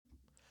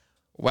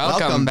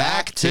Welcome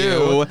back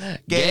to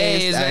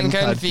Gayzed and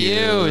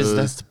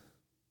Confused.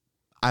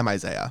 I'm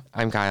Isaiah.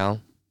 I'm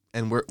Kyle.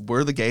 And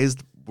we're the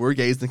Gayzed. We're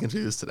Gayzed and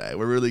Confused today.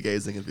 We're really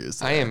Gayzed and Confused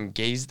today. I am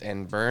gazed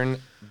and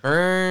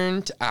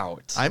burnt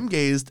out. I'm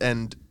gazed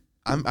and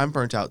I'm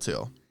burnt out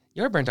too.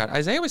 You're burnt out.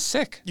 Isaiah was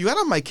sick. You got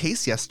on my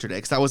case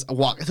yesterday because I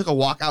took a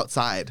walk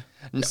outside.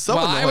 So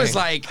well, annoying. I was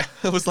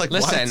like,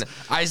 listen,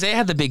 what? Isaiah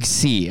had the big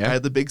C. I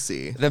had the big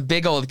C. The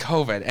big old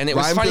COVID. And it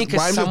was rhymed funny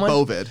because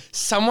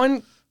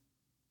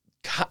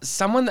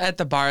someone at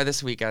the bar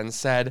this weekend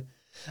said,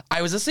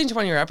 I was listening to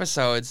one of your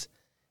episodes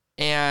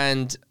or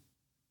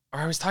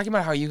I was talking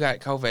about how you got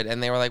COVID,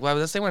 and they were like, well, I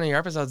was listening to one of your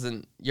episodes,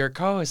 and your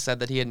co-host said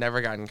that he had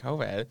never gotten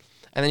COVID,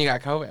 and then you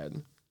got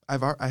COVID.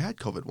 I had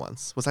COVID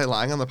once. Was I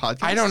lying on the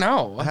podcast? I don't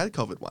know. I had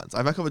COVID once.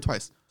 I've had COVID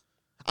twice.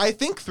 I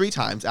think 3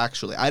 times,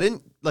 actually. I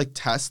didn't,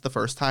 test the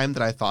first time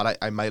that I thought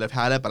I might have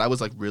had it, but I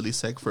was, really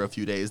sick for a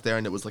few days there,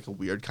 and it was, a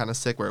weird kind of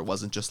sick where it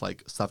wasn't just,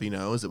 stuffy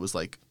nose. It was,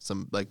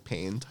 some,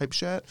 pain type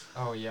shit.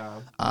 Oh,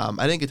 yeah.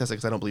 I didn't get tested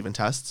because I don't believe in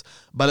tests,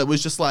 but it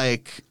was just,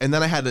 and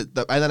then I had it,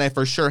 and then I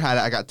for sure had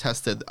it. I got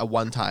tested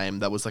one time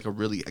that was, a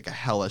really, a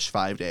hellish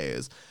 5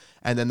 days.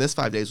 And then this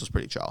 5 days was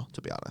pretty chill,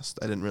 to be honest.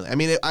 I didn't really. I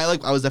mean, I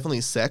was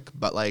definitely sick,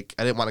 but I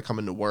didn't want to come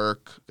into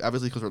work,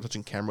 obviously because we're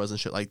touching cameras and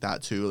shit like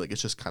that too.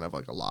 It's just kind of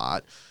a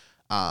lot.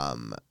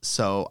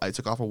 So I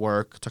took off of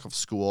work, took off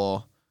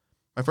school.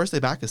 My first day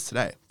back is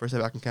today. First day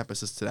back on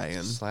campus is today,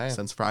 and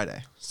since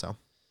Friday. So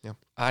yeah.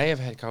 I have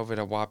had COVID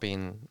a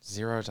whopping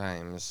 0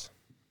 times.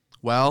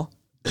 Well,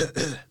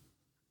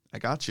 I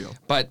got you.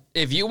 But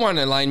if you want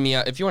to line me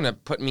up, if you want to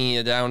put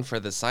me down for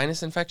the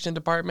sinus infection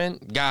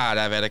department, God,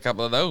 I've had a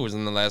couple of those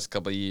in the last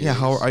couple of years. Yeah,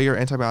 how are your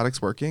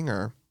antibiotics working?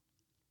 Or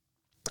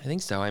I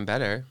think so. I'm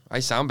better. I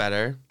sound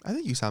better. I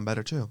think you sound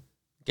better too.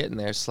 Getting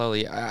there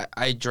slowly.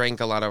 I drank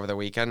a lot over the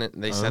weekend.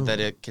 They said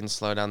that it can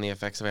slow down the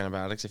effects of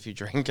antibiotics if you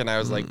drink, and I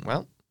was like,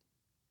 well.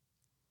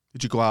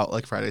 Did you go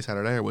out Friday,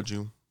 Saturday, or would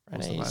you?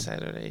 Friday,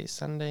 Saturday,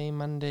 Sunday,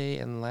 Monday,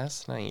 and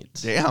last night.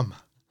 Damn.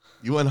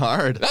 You went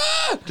hard.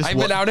 I've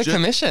been out of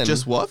commission.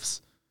 Just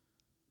woofs?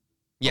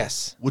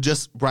 Yes. Well,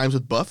 just rhymes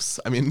with buffs?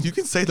 I mean, you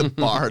can say the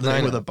bar, the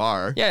name of the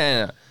bar.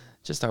 Yeah.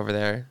 Just over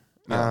there.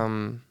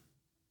 Yeah.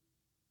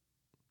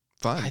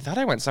 Fun. I thought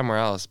I went somewhere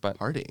else, but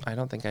party. I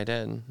don't think I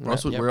did. Where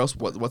else?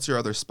 What's your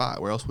other spot?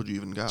 Where else would you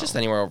even go? Just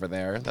anywhere over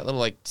there. That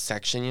little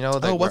section,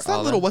 what's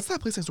that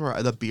place next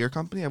door? The beer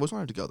company? I always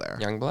wanted to go there.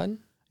 Youngblood?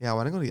 Yeah, I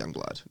want to go to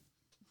Youngblood.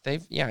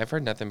 I've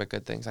heard nothing but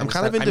good things. I'm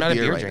kind of into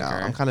beer right now.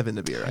 I'm kind of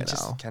into beer right now. I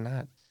just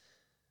cannot.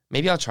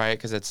 Maybe I'll try it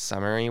because it's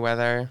summery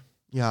weather.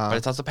 Yeah. But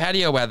it's also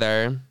patio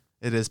weather.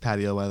 It is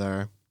patio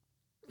weather.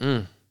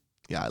 Mm.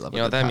 Yeah, I love it. You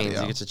know what that means?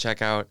 You get to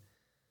check out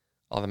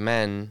all the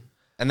men.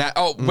 And that,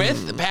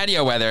 with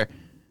patio weather,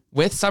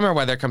 with summer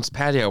weather comes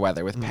patio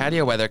weather. With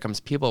patio weather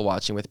comes people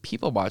watching. With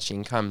people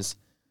watching comes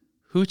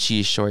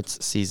hoochie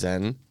shorts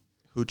season.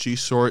 Hoochie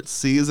shorts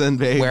season,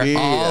 baby. Where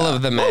all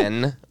of the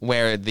men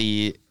wear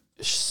the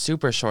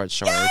super short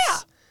shorts. Yeah!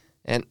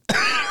 And,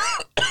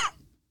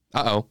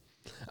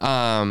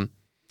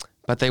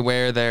 but they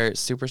wear their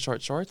super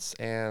short shorts,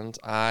 and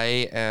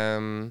I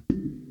am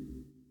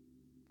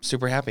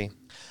super happy.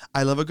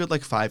 I love a good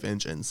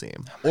 5-inch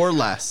inseam or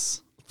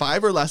less.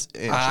 5 or less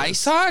inches. I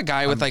saw a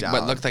guy with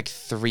what looked like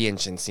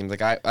 3-inch inseams.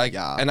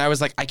 And I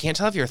was like, I can't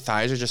tell if your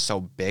thighs are just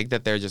so big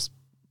that they're just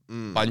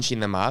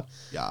bunching them up.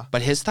 Yeah.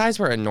 But his thighs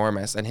were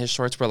enormous, and his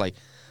shorts were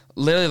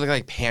literally looked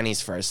like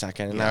panties for a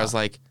second. And I was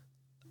like,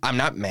 I'm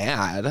not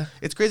mad.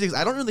 It's crazy because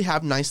I don't really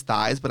have nice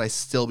thighs, but I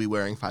still be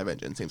wearing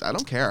 5-inch inseams. I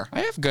don't care. I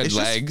have good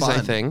legs, I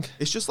think.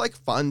 It's just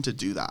fun to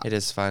do that. It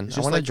is fun.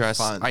 I want to dress.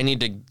 Fun. I need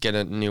to get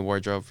a new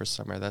wardrobe for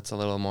summer. That's a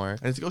little more.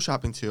 I need to go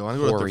shopping too. I want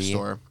to go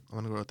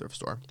to a thrift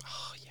store.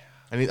 Oh yeah.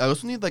 I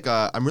also need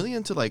I'm really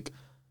into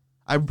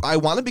I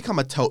want to become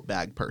a tote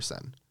bag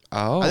person.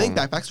 Oh. I think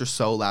backpacks are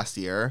so last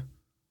year.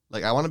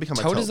 I want to become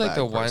a tote bag person. Tote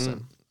is the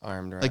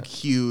one-armed, right?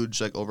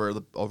 Huge,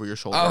 over your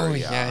shoulder. Oh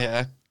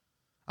yeah.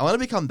 I want to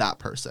become that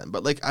person,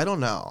 but I don't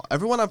know.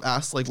 Everyone I've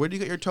asked, where do you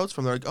get your totes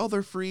from? They're like, oh,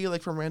 they're free,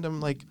 from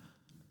random,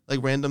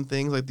 random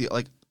things.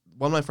 One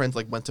of my friends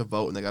went to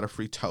vote and they got a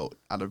free tote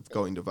out of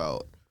going to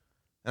vote,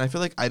 and I feel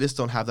like I just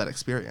don't have that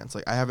experience.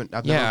 I've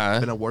never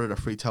been awarded a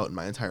free tote in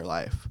my entire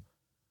life,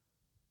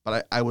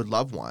 but I would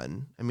love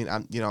one. I mean, I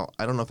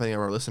don't know if any of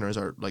our listeners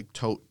are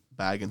tote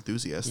bag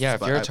enthusiasts. Yeah,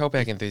 if you're a tote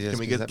bag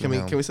enthusiast, can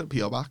we set a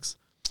PO box?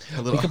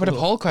 We could put a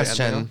poll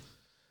question.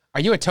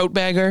 Are you a tote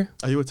bagger?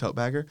 Are you a tote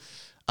bagger?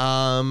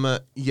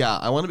 Yeah,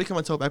 I want to become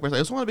a tote bag person. I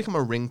also want to become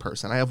a ring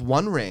person. I have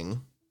 1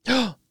 ring.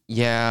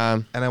 Yeah.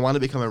 And I want to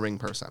become a ring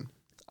person.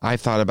 I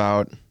thought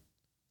about,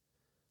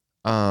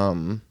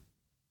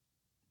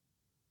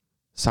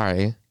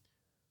 sorry.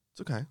 It's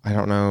okay. I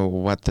don't know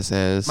what this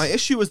is. My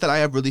issue is that I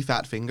have really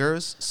fat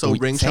fingers, so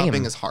ring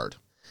shopping is hard.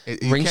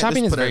 Ring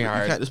shopping is very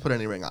hard. You can't just put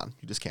any ring on.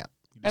 You just can't.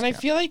 I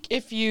feel like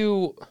if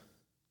you...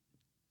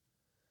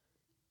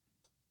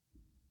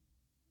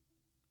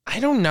 I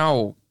don't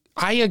know.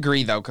 I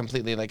agree though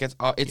completely.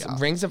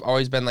 Rings have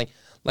always been like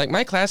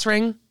my class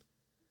ring.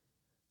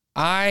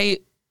 I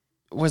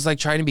was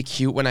trying to be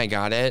cute when I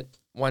got it,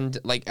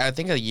 like I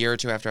think a year or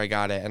two after I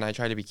got it, and I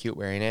tried to be cute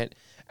wearing it,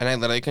 and I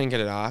literally couldn't get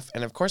it off.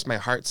 And of course, my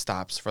heart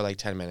stops for like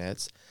 10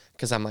 minutes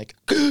because I'm like,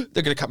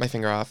 they're gonna cut my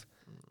finger off,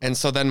 and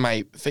so then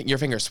your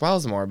finger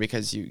swells more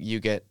because you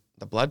get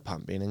the blood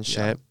pumping and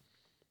shit.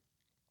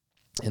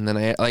 Yeah. And then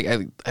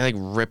I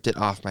ripped it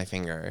off my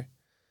finger,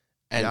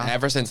 and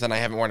ever since then I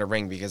haven't worn a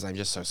ring because I'm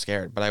just so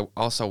scared. But I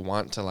also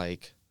want to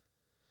like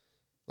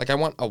I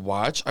want a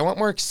watch. I want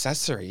more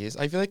accessories.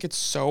 I feel like it's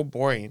so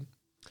boring.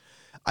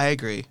 I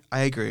agree.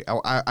 I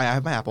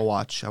have my Apple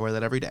Watch. I wear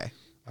that every day.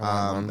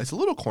 It's a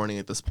little corny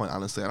at this point,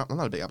 honestly. I'm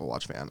not a big Apple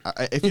Watch fan.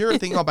 If you're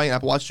thinking about buying an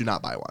Apple Watch, do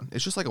not buy one.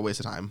 It's just like a waste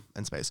of time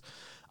and space.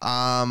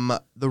 The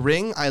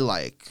ring I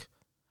like.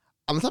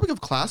 On the topic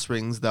of class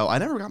rings, though, I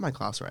never got my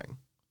class ring.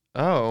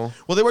 Oh.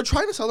 Well, they were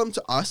trying to sell them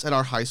to us at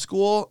our high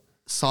school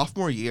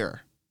sophomore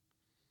year.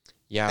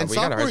 Yeah, and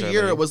sophomore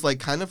year, it was like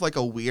kind of like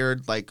a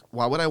weird, like,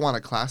 why would I want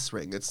a class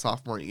ring? It's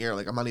sophomore year.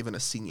 Like, I'm not even a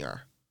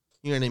senior.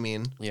 You know what I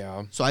mean?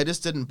 Yeah. So I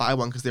just didn't buy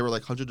one because they were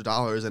like hundreds of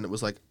dollars, and it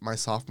was like my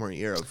sophomore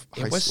year of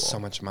high school. It was so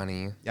much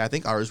money. Yeah, I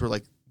think ours were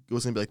like, it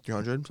was gonna be like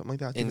 300, something like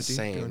that.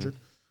 Insane.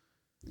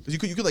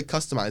 Because you could like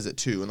customize it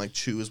too and like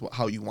choose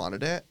how you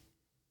wanted it.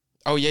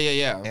 Oh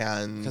yeah.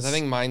 And because I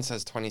think mine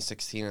says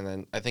 2016, and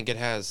then I think it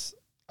has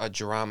a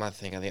drama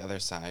thing on the other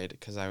side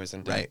because I was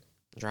into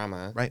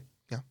drama. Right.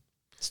 Yeah.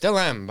 Still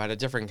am, but a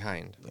different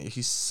kind. Yeah,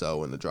 he's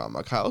so into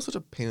drama. Kyle's such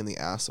a pain in the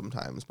ass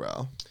sometimes,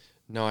 bro.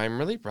 No, I'm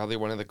really probably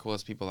one of the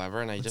coolest people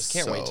ever, and I just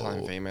can't wait till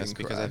I'm famous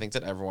because I think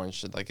that everyone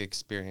should like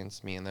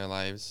experience me in their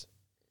lives.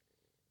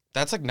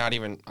 That's like not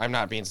even. I'm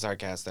not being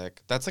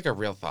sarcastic. That's like a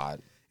real thought.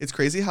 It's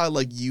crazy how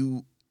like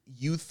you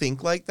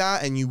think like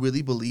that and you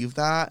really believe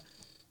that,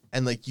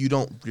 and like you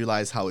don't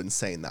realize how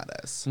insane that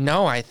is.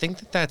 No, I think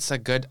that that's a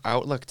good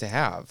outlook to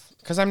have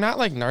because I'm not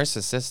like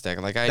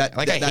narcissistic. Like I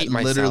hate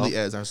myself. Literally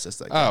is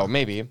narcissistic. Oh,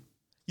 maybe.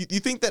 You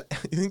think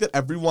that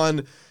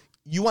everyone.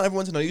 You want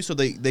everyone to know you so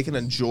they can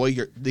enjoy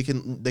they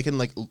can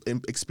like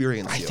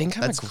experience you. I think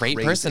I'm a great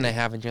person to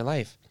have in your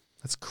life.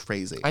 That's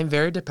crazy. I'm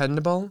very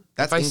dependable.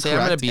 That's if I say I'm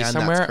going to be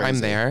somewhere, I'm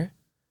there.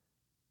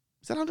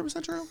 Is that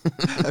 100% true?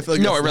 I feel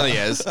like no, it really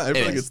is. I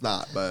feel like it's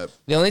not, but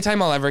the only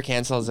time I'll ever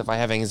cancel is if I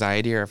have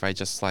anxiety or if I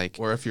just like,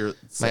 or if you're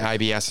my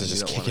IBS is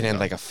just kicking in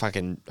like a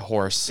fucking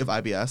horse. You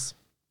have IBS?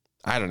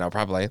 I don't know,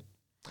 probably.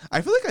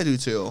 I feel like I do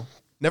too.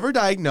 Never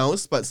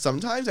diagnosed, but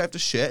sometimes I have to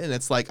shit, and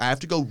it's like I have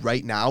to go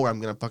right now, or I'm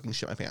gonna fucking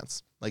shit my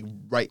pants. Like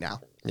right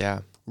now.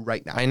 Yeah.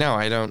 Right now. I know.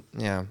 I don't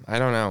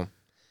know.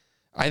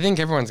 I think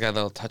everyone's got a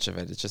little touch of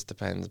it. It just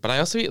depends. But I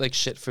also eat like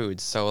shit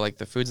foods, so like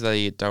the foods that I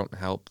eat don't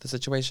help the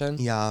situation.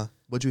 Yeah.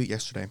 What'd you eat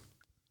yesterday?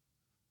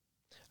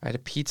 I had a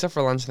pizza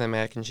for lunch and then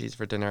mac and cheese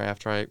for dinner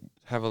after I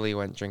heavily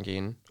went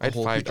drinking. I had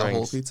 5 drinks. A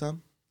whole pizza?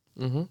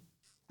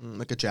 Mm-hmm.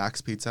 Like a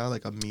Jack's pizza,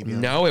 like a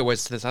medium? No, it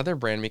was this other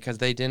brand because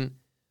the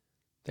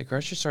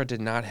grocery store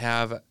did not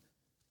have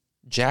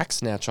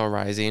Jack's Natural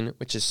Rising,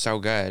 which is so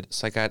good.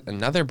 So I got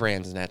another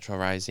brand's Natural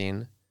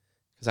Rising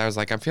because I was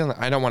like,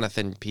 I don't want a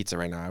thin pizza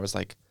right now. I was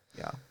like,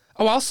 yeah.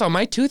 Oh, also,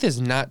 my tooth is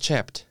not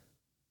chipped.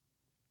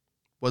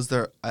 Was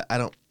there, I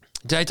don't.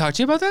 Did I talk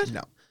to you about that?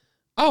 No.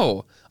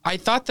 Oh, I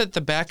thought that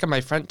the back of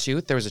my front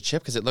tooth, there was a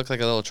chip because it looked like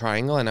a little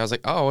triangle. And I was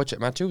like, oh, I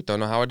chipped my tooth. Don't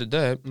know how I did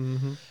it.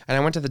 Mm-hmm. And I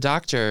went to the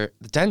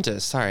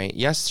dentist,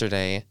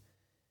 yesterday.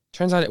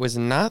 Turns out it was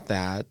not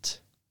that.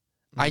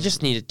 Mm-hmm. I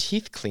just needed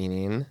teeth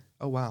cleaning.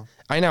 Oh, wow.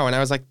 I know. And I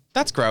was like,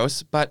 that's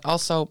gross, but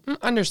also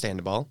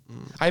understandable.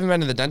 Mm. I haven't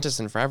been to the dentist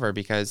in forever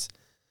because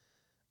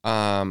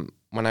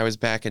when I was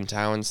back in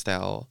town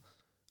still,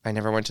 I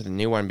never went to the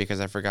new one because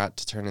I forgot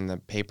to turn in the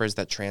papers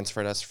that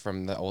transferred us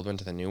from the old one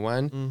to the new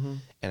one. Mm-hmm.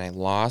 And I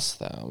lost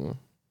them.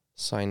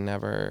 So I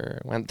never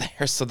went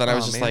there. So then I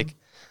was just like,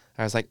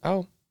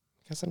 oh,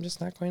 I guess I'm just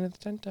not going to the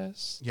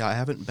dentist. Yeah, I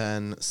haven't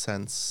been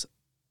since,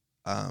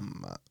 I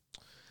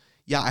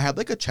had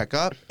like a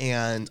checkup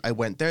and I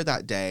went there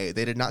that day.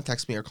 They did not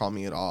text me or call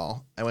me at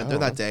all. I went there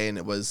that day and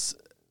the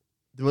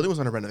building was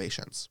under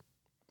renovations.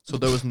 So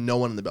there was no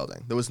one in the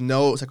building. There was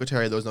no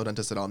secretary. There was no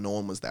dentist at all. No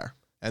one was there.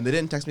 And they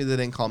didn't text me. They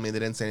didn't call me. They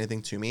didn't say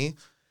anything to me.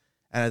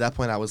 And at that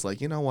point, I was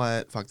like, you know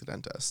what? Fuck the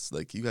dentist.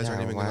 Like, you guys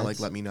aren't even going to,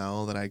 like, let me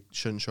know that I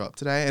shouldn't show up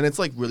today. And it's,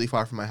 like, really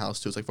far from my house,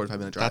 too. It's, like,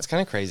 45-minute drive. That's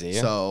kind of crazy.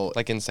 So,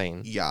 like,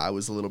 insane. Yeah, I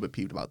was a little bit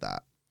peeved about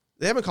that.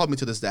 They haven't called me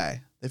to this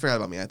day. They forgot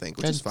about me, I think,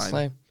 which is fine.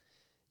 Slay.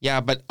 Yeah,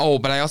 but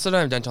I also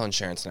don't have dental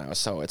insurance now.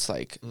 So it's,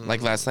 like,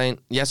 like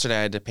yesterday,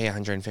 I had to pay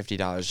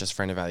 $150 just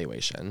for an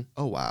evaluation.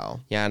 Oh,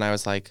 wow. Yeah, and I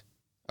was like,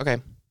 okay.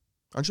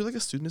 Aren't you, like, a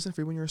student? Isn't it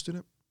free when you're a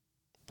student?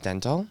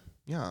 Dental?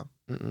 Yeah.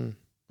 Mm-mm.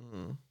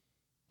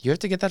 You have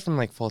to get that from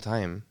like full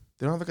time.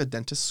 They don't have like a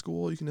dentist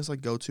school you can just like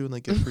go to and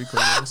like get free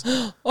cleanings.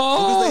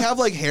 Because they have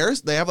like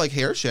hairs. They have like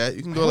hair shit.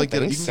 You can go like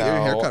get your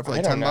haircut for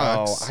like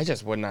 $10. I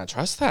just would not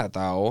trust that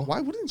though. Why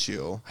wouldn't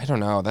you? I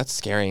don't know. That's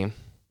scary.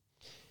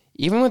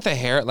 Even with the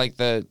hair, like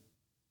the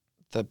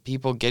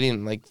people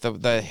getting like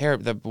the hair,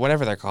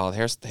 whatever they're called,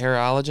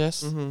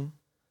 hairologists,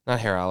 not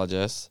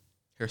hairologists,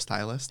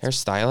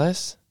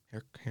 hairstylist,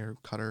 hair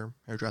cutter,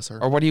 hairdresser,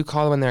 or what do you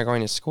call it when they're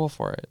going to school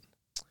for it?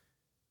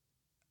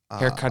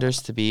 Hair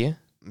cutters to be?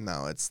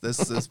 No,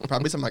 this is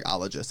probably some like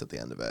ologist at the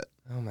end of it.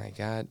 Oh my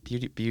god,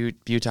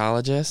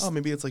 beautologist. Oh,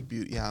 maybe it's like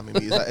beauty. Yeah,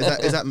 maybe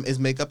is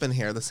makeup and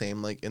hair the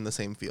same, like in the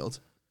same field?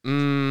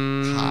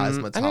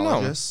 Cosmetologist. I don't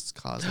know.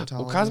 Cosmetologist.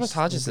 Well,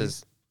 cosmetologist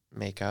is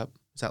makeup.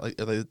 Is that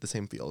like are they the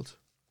same field?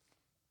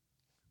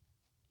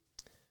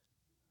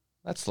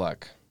 Let's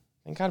look.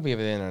 Thank God we have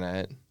the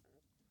internet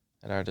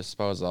at our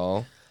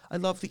disposal. I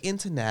love the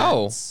internet.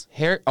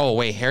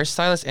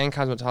 Hairstylists and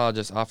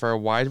cosmetologists offer a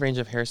wide range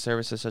of hair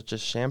services such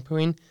as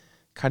shampooing,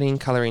 cutting,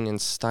 coloring,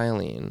 and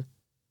styling.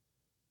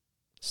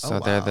 So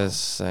they're the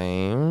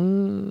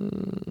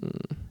same.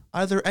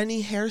 Are there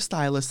any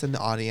hairstylists in the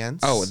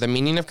audience? Oh, the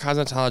meaning of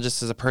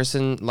cosmetologist is a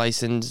person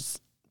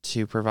licensed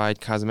to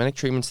provide cosmetic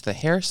treatments to the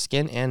hair,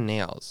 skin, and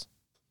nails.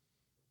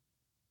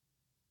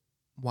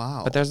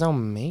 Wow. But there's no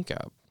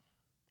makeup.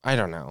 I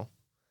don't know.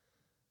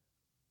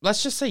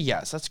 Let's just say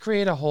yes. Let's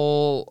create a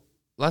whole.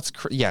 Let's.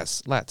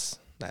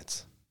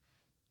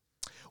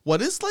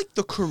 What is like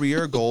the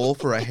career goal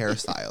for a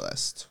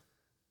hairstylist?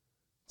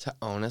 To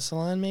own a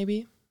salon,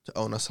 maybe? To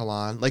own a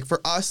salon. Like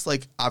for us,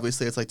 like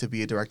obviously it's like to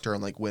be a director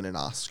and like win an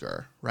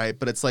Oscar, right?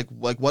 But it's like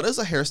what is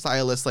a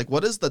hairstylist? Like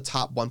what is the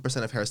top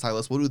 1% of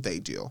hairstylists? What do they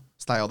do?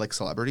 Style like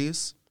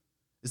celebrities?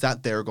 Is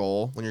that their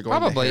goal when you're going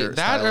probably to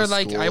that or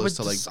like I would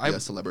to like be a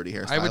celebrity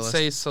hairstylist? I would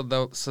say so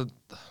though. So,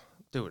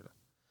 dude,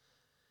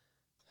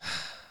 I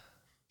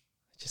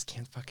just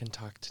can't fucking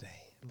talk today,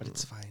 but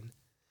it's fine.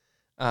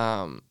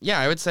 Yeah,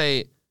 I would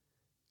say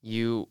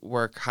you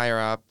work higher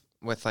up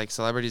with like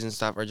celebrities and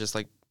stuff, or just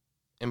like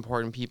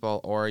important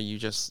people, or you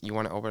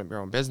want to open up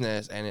your own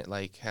business and it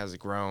like has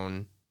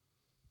grown.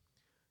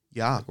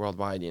 Yeah, like,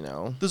 worldwide. You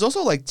know, there's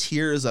also like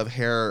tiers of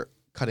hair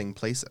cutting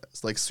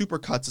places. Like super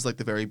cuts is like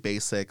the very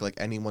basic, like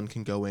anyone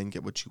can go in,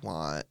 get what you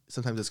want.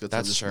 Sometimes it's good,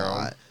 that's true.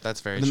 Not.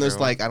 That's very and then true. there's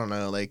like, I don't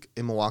know, like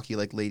in Milwaukee,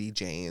 like Lady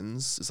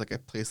Jane's is like a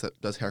place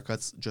that does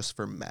haircuts just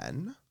for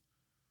men.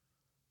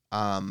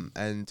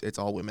 And it's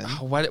all women.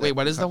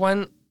 What is the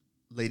one?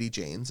 Lady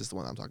Jane's is the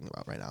one I'm talking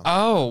about right now.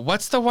 Oh,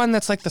 what's the one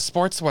that's like the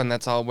sports one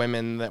that's all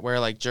women that wear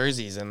like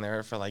jerseys in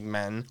there for like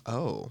men?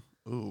 Oh,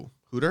 ooh,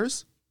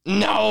 Hooters?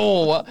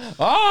 No.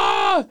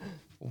 Ah!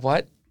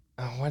 What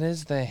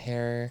is the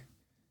hair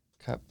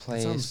cut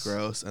place? That sounds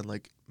gross and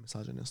like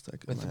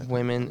misogynistic. With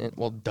women,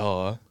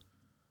 duh.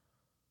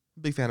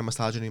 Big fan of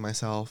misogyny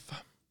myself.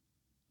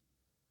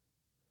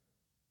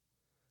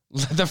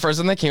 The first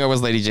one that came out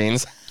was Lady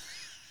Jane's.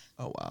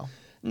 Oh, wow.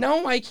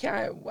 No, I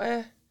can't.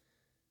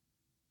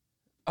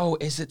 Oh,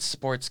 is it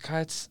sports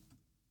cuts?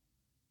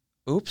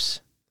 Oops.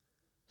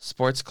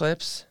 Sports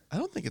clips? I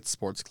don't think it's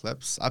sports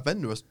clips. I've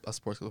been to a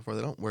sports clip before.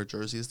 They don't wear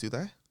jerseys, do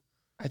they?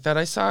 I thought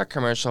I saw a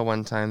commercial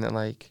one time that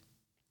like...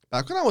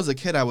 Back when I was a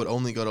kid, I would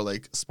only go to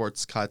like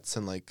sports cuts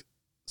and like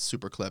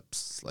super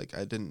clips. Like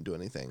I didn't do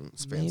anything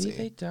fancy. Maybe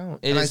they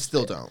don't. I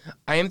still don't.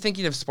 I am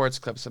thinking of sports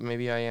clips, so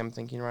maybe I am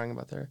thinking wrong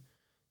about their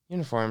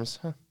uniforms.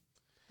 Huh.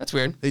 That's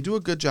weird. They do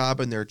a good job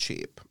and they're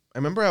cheap. I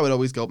remember I would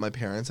always go with my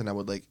parents and I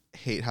would like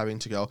hate having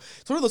to go.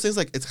 It's one of those things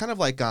like it's kind of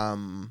like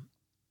a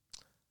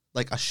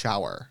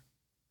shower.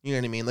 You know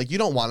what I mean? Like you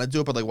don't want to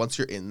do it, but like once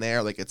you're in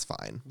there, like it's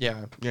fine.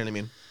 Yeah. You know what I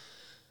mean?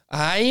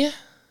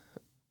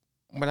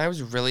 When I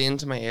was really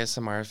into my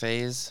ASMR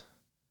phase,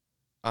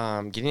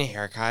 getting a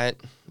haircut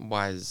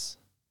was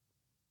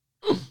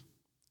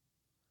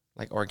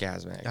like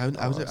orgasmic.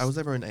 I was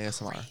never in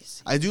ASMR.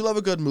 Crazy. I do love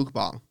a good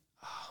mukbang.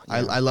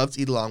 Yeah. I love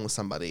to eat along with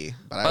somebody,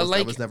 but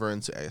I was never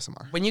into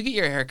ASMR. When you get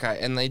your haircut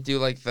and they do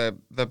like the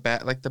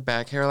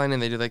back hairline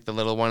and they do like the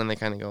little one and they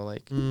kind of go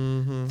like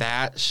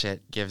that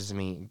shit gives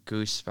me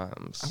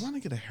goosebumps. I want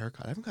to get a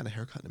haircut. I haven't got a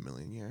haircut in a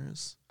million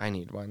years. I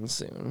need one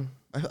soon.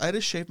 I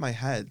just shaved my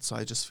head, so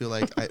I just feel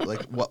like I go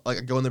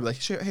in there and be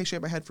like, hey,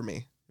 shave my head for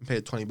me, and pay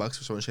 $20 for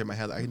someone to shave my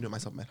head. I can do it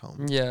myself at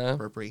home. Yeah,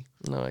 for free.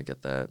 No, I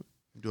get that.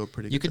 Do a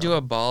pretty. You could job. do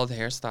a bald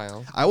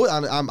hairstyle.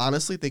 I'm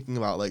honestly thinking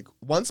about like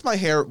once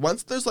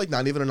there's like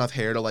not even enough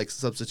hair to like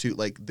substitute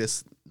like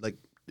this like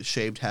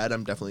shaved head,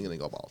 I'm definitely gonna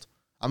go bald.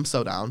 I'm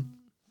so down.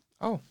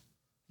 Oh,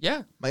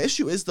 yeah. My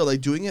issue is though,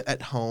 like doing it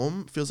at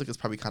home feels like it's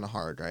probably kind of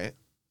hard, right?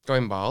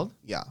 Going bald?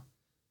 Yeah.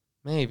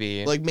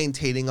 Maybe. Like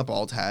maintaining a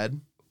bald head.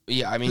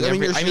 Yeah, I mean,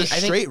 you're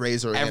straight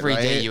razor every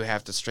day right? you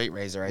have to straight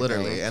razor.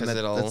 Literally, and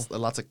that's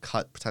lots of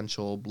cut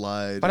potential,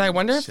 blood. But I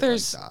wonder if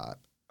there's. Like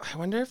I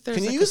wonder if there's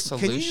a solution.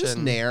 Can you use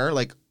Nair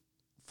like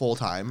full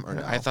time or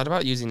no? I thought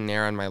about using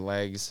Nair on my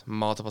legs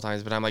multiple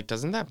times, but I'm like,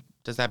 does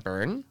that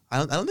burn?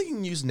 I don't think you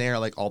can use Nair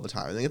like all the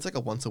time. I think it's like a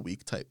once a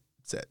week type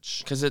sitch.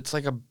 Because it's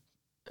like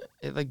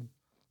like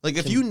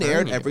if you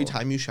Naired every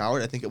time you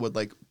showered, I think it would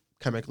like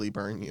chemically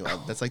burn you.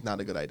 That's like not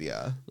a good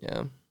idea.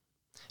 Yeah.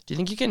 Do you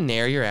think you can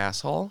Nair your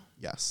asshole?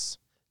 Yes.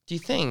 Do you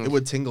think it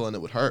would tingle and it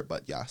would hurt?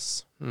 But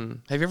yes. Have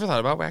you ever thought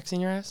about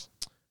waxing your ass?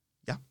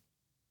 Yeah.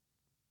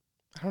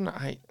 I don't know.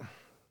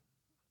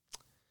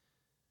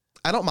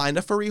 I don't mind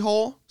a furry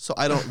hole, so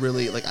I don't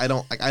really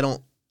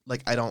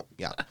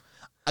yeah.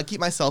 I keep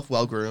myself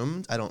well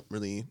groomed. I'm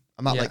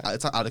not like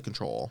it's not out of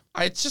control.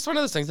 It's just one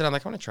of those things that I'm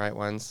like, I want to try it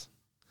once.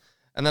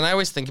 And then I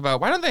always think about,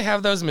 why don't they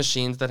have those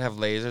machines that have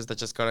lasers that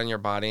just go down your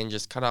body and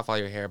just cut off all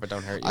your hair but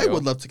don't hurt you? I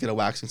would love to get a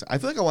waxing. I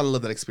feel like I want to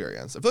live that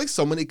experience. I feel like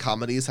so many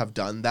comedies have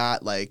done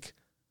that. Like,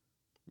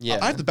 Yeah.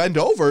 I have to bend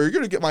over. You're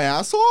going to get my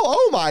asshole?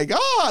 Oh, my God.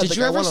 Did Like,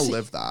 you I ever want to see-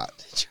 live that.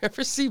 Did you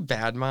ever see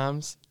Bad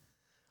Moms?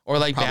 Or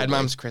like Bad Probably.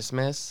 Moms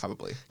Christmas?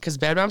 Probably. Because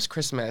Bad Moms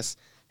Christmas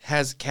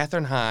has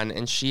Katherine Hahn,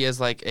 and she is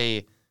like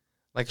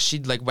she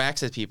like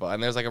waxes people,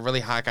 and there's like a really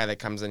hot guy that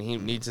comes in, he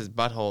needs his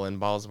butthole and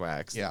balls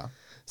waxed. Yeah.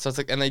 So it's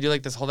like, and they do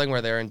like this whole thing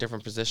where they're in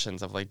different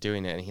positions of like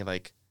doing it, and he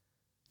like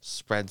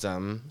spreads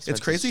them. It's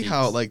crazy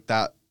how like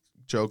that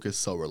joke is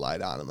so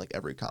relied on in like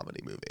every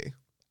comedy movie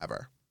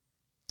ever.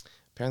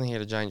 Apparently he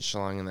had a giant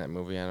schlong in that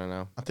movie. I don't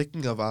know. I'm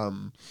thinking of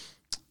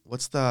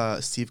what's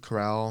the Steve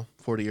Carell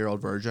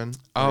 40-year-old virgin?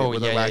 Oh where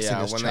they're waxing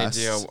his when chest,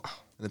 they do.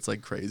 and it's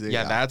like crazy.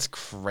 Yeah, that's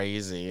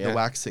crazy.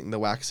 the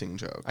waxing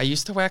joke. I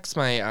used to wax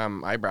my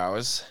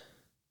eyebrows.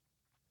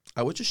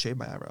 I would just shave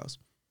my eyebrows.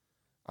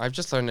 I've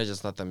just learned to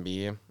just let them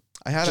be.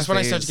 I had Just a when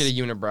phase, I start to get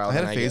a unibrow. I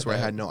had then a phase where I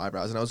get had no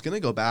eyebrows, and I was gonna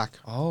go back.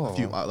 Oh.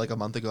 Like a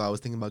month ago, I was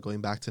thinking about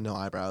going back to no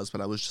eyebrows, but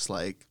I was just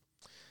like,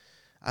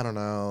 I don't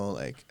know,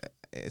 like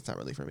it's not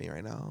really for me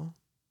right now.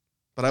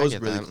 But I was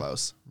get really that.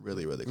 close,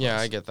 really close. Yeah,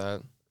 I get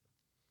that.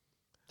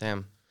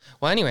 Damn.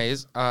 Well,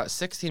 anyways,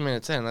 16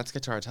 minutes in, let's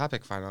get to our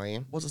topic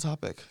finally. What's the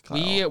topic, Kyle?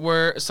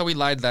 We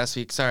lied last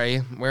week.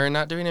 Sorry, we're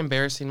not doing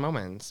embarrassing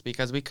moments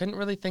because we couldn't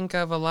really think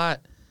of a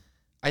lot.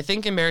 I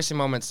think embarrassing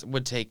moments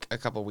would take a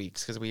couple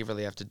weeks because we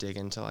really have to dig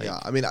into like. Yeah,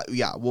 I mean,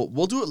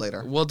 we'll do it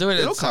later. We'll do it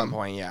It'll at some come.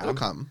 point. Yeah, It'll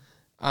come.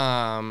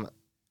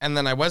 And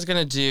then I was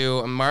gonna do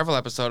a Marvel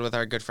episode with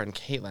our good friend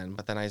Caitlin,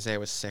 but then Isaiah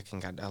was sick and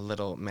got a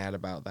little mad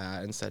about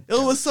that and said, It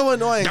was so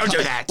annoying. Don't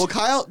do that. Well,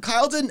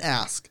 Kyle didn't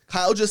ask.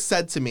 Kyle just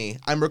said to me,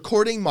 "I'm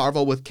recording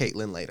Marvel with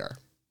Caitlin later,"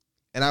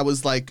 and I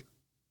was like,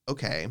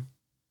 "Okay."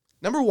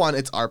 Number one,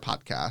 it's our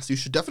podcast. You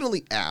should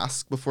definitely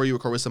ask before you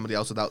record with somebody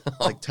else without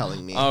like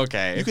telling me.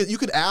 Okay. You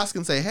could ask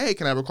and say, "Hey,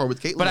 can I record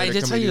with Caitlin?" But I later? did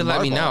Can tell we you to do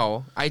let me Marvel?"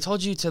 know. I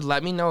told you to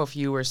let me know if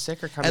you were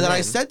sick or coming And then in.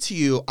 I said to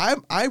you,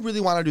 I really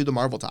want to do the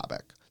Marvel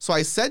topic. So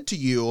I said to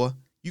you,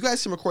 you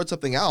guys can record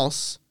something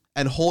else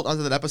and hold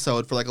onto that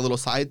episode for like a little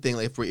side thing.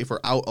 Like if we're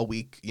out a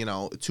week,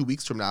 2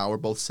 weeks from now, we're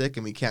both sick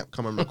and we can't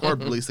come and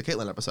record, release the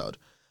Caitlin episode.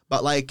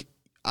 But like,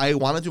 I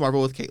want to do Marvel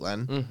with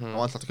Caitlin. Mm-hmm.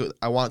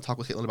 I want to talk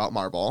with Caitlin about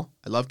Marvel.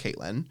 I love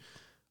Caitlin.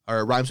 Or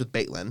it rhymes with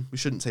Baitlin. We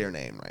shouldn't say her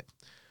name, right?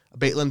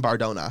 Baitlin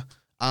Bardona.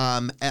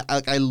 And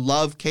I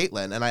love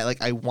Caitlin, and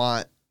I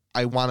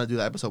want to do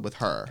that episode with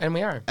her. And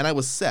we are. And I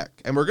was sick,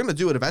 and we're gonna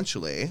do it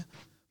eventually.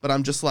 But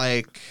I'm just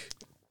like,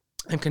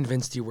 I'm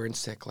convinced you weren't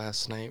sick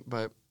last night,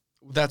 but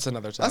that's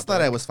another topic. last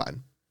night I was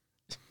fine.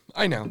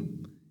 I know.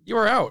 You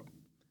were out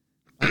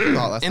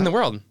in the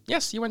world.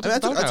 Yes, you went to the I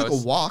boathouse. took a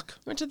walk.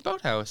 You went to the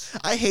boathouse.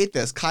 I hate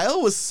this.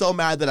 Kyle was so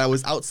mad that I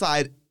was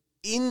outside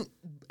in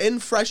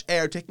fresh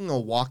air taking a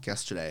walk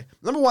yesterday.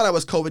 Number one, I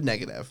was COVID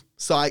negative,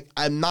 so I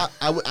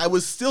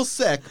was still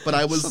sick, but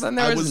I was. So then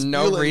there was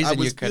no reason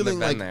you couldn't have been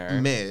like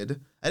there.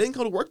 Mid. I didn't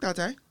go to work that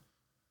day.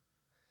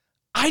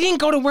 I didn't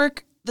go to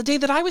work the day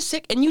that I was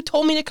sick, and you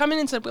told me to come in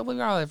and said, well, we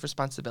all have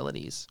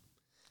responsibilities.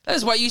 That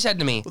is what you said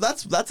to me. Well,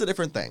 that's a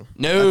different thing.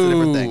 No, that's a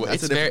different thing.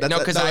 it's very no,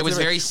 because I was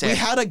very sick. We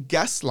had a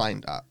guest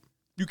lined up.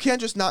 You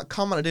can't just not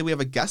come on a day we have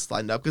a guest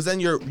lined up because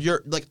then you're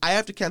like I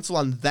have to cancel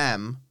on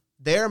them.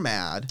 They're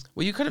mad.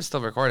 Well, you could have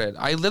still recorded.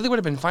 I literally would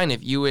have been fine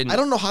if you would. I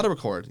don't know how to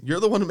record. You're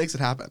the one who makes it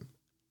happen.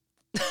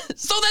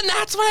 So then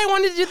that's why I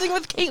wanted to do thing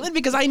with Caitlin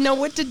because I know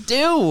what to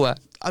do.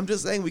 I'm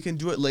just saying we can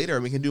do it later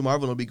and we can do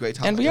Marvel. It'll be a great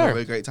topic. And we are. It'll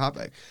be a great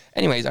topic.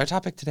 Anyways, our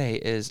topic today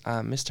is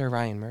Mr.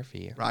 Ryan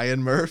Murphy.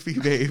 Ryan Murphy,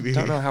 baby.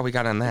 Don't know how we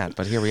got on that,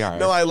 but here we are.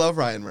 No, I love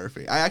Ryan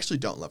Murphy. I actually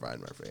don't love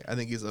Ryan Murphy. I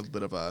think he's a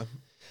bit of a.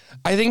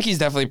 I think he's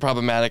definitely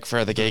problematic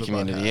for the gay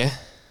community.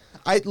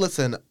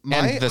 Listen.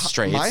 And the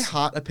straights. My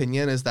hot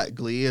opinion is that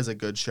Glee is a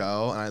good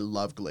show, and I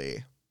love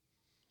Glee.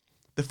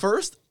 The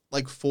first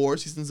 4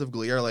 seasons of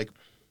Glee are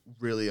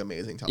really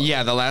amazing television.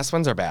 Yeah, the last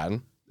ones are bad.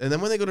 And then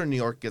when they go to New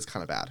York, it gets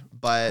kind of bad.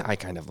 But I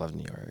kind of love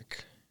New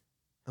York.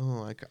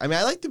 oh, I mean,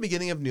 I like the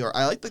beginning of New York.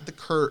 I like the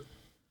Kurt.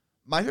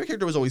 My favorite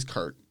character was always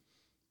Kurt.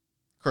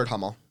 Kurt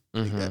Hummel.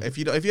 Mhm. If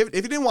you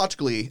didn't watch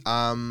Glee,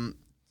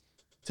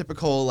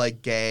 typical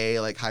gay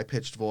high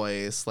pitched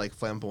voice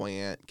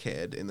flamboyant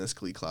kid in this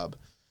Glee club.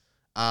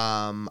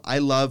 I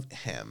love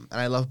him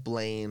and I love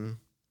Blaine,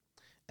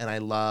 and I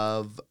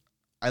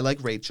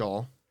like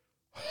Rachel,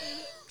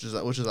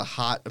 which is a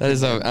hot. That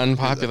is opinion, an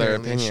unpopular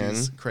because apparently opinion.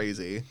 She's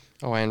crazy.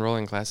 Oh, I enroll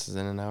in classes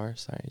in an hour.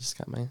 Sorry, I just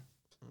got my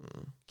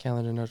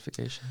calendar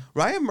notification.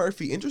 Ryan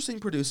Murphy, interesting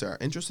producer.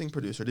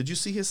 Did you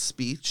see his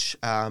speech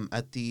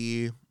at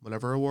the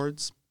whatever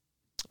awards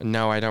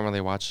No, I don't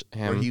really watch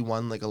where him. he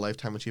won a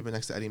lifetime achievement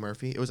next to Eddie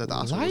Murphy? It was at the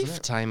Oscars, wasn't it?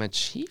 Lifetime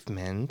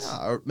achievement.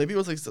 Yeah, or maybe it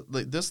was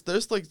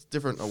there's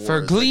different awards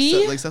For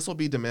Glee? like Cecil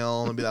B.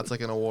 DeMille. Maybe that's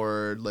an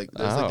award. There's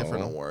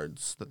different Oh.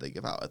 awards that they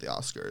give out at the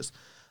Oscars.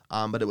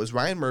 But it was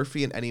Ryan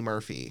Murphy and Eddie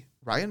Murphy.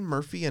 Ryan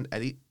Murphy and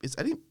Eddie. Is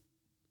Eddie?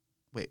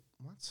 Wait,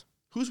 what?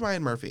 Who's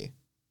Ryan Murphy?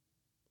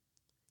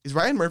 Is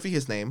Ryan Murphy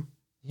his name?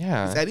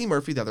 Yeah. Is Eddie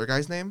Murphy the other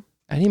guy's name?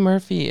 Eddie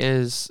Murphy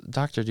is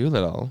Dr.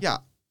 Dolittle. Yeah.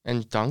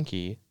 And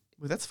Donkey.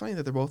 Wait, that's funny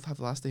that they both have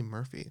the last name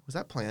Murphy. Was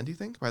that planned, do you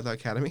think, by the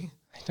Academy?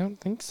 I don't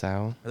think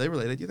so. Are they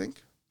related, do you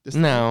think?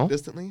 No.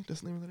 Distantly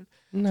related?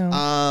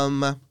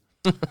 No.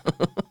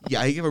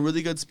 Yeah, he gave a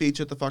really good speech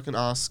at the fucking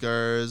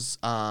Oscars.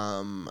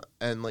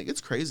 And like,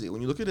 it's crazy.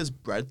 When you look at his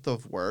breadth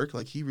of work,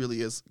 like, he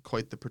really is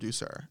quite the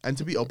producer. And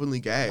to be openly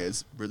gay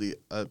is really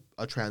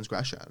a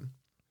transgression.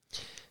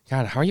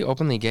 God, how are you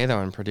openly gay,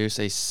 though, and produce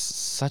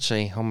such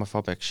a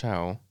homophobic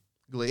show?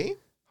 Glee?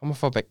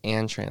 Homophobic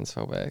and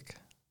transphobic.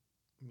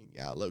 I mean,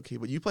 yeah, low-key.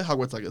 But you play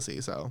Hogwarts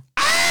Legacy, so...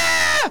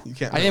 You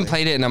can't I didn't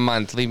play it in a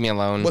month. Leave me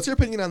alone. What's your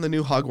opinion on the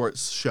new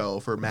Hogwarts show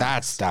for Max?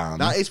 That's dumb.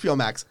 Not HBO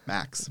Max.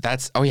 Max.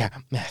 Oh yeah,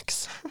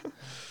 Max.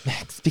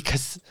 Max,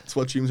 because it's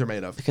what dreams are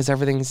made of. Because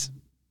everything's.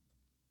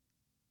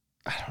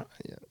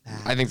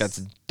 I think that's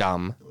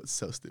dumb. It's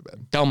so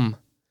stupid. Dumb.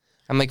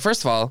 I'm like,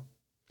 first of all,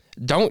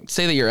 don't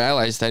say that you're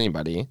allies to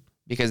anybody,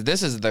 because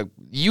this is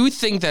you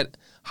think that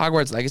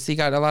Hogwarts Legacy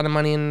got a lot of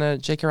money in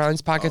J.K.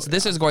 Rowling's pockets.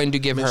 This is going to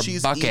give her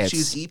buckets.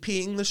 She's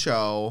EPing the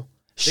show.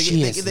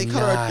 They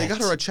got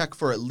her a check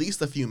for at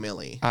least a few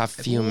milli. At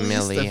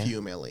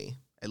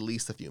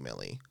least a few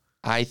milli.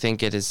 I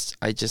think it is.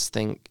 I just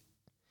think,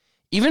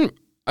 even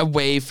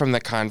away from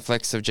the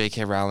conflicts of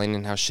J.K. Rowling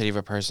and how shitty of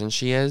a person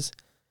she is,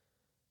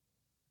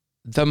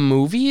 the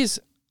movies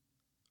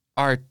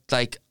are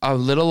like a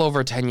little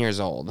over 10 years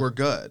old. We're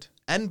good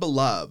and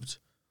beloved.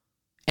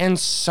 And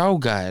so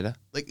good.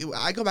 Like,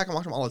 I go back and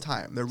watch them all the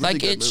time. They're really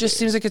like, good it movies. just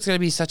seems like it's going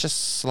to be such a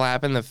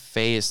slap in the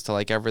face to,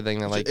 like, everything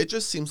that, like... It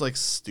just seems, like,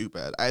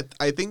 stupid.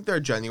 I think they're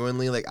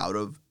genuinely, like, out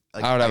of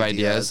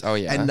ideas. Oh,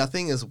 yeah. And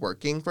nothing is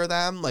working for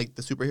them. Like,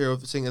 the superhero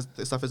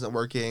stuff isn't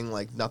working.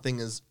 Like, nothing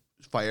is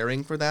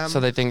firing for them. So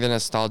they think the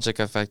nostalgic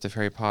effect of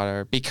Harry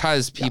Potter,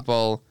 because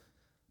people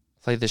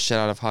played the shit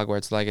out of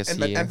Hogwarts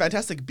Legacy. And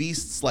Fantastic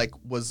Beasts, like,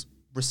 was...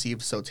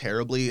 received so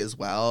terribly as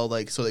well.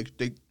 Like, so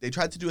they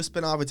tried to do a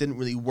spinoff. It didn't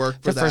really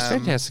work for them. The first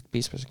Fantastic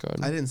Beast was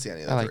good. I didn't see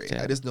any of the three.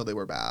 I just know they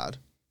were bad.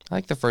 I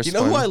like the first one. You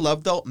know who I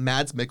love, though?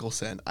 Mads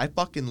Mikkelsen. I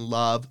fucking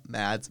love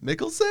Mads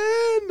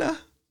Mikkelsen. Do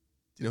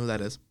you know who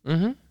that is?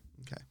 Mm-hmm.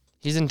 Okay.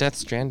 He's in Death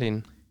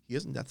Stranding. He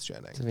is in Death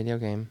Stranding. It's a video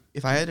game.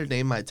 If I had to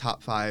name my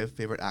top 5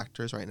 favorite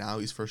actors right now,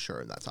 he's for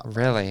sure in that top 5.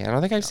 Really? I don't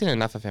think I've seen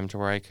enough of him to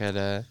where I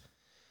could...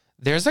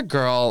 There's a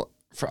girl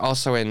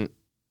also in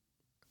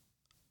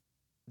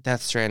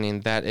Death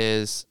Stranding that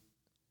is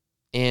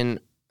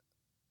in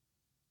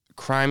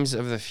Crimes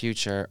of the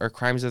Future, or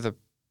Crimes of the...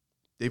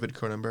 David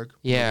Cronenberg?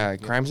 Yeah,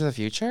 Crimes of the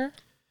Future?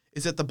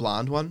 Is it the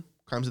blonde one?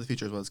 Crimes of the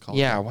Future is what it's called.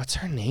 Yeah, what's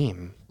her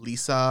name?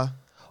 Lisa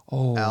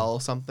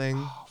L something.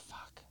 Oh,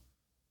 fuck.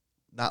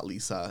 Not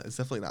Lisa. It's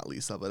definitely not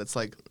Lisa, but it's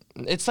like...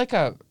 It's like,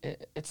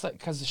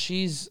 because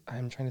she's...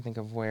 I'm trying to think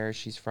of where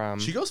she's from.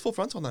 She goes full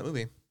frontal in that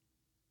movie.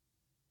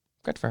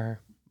 Good for her.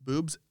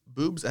 Boobs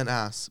and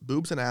ass.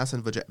 Boobs and ass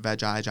and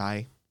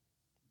vagi.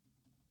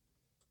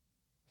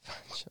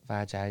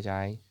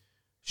 Vajayjay.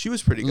 She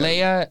was pretty good.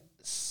 Leia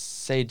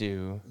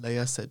Seydoux.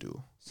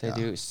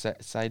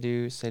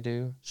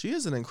 Seydoux. She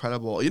is an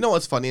incredible... You know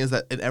what's funny is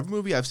that in every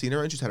movie I've seen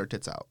her in, she's had her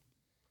tits out.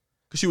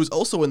 Because she was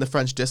also in The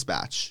French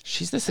Dispatch.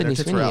 She's the Sydney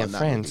Sweeney of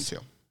France.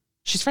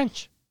 She's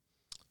French.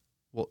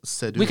 Well,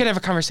 Seydoux. We could have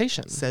a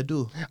conversation.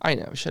 Seydoux. I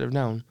know. Should have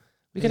known.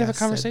 We could have a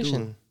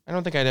conversation. Seydoux. I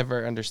don't think I'd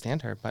ever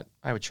understand her, but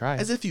I would try.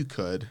 As if you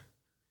could.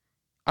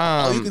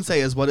 All you can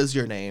say is, what is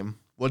your name?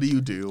 What do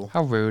you do?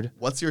 How rude.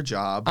 What's your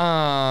job?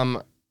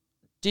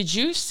 Did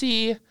you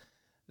see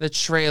the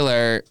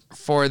trailer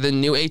for the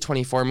new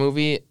A24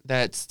 movie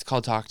that's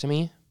called Talk to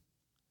Me?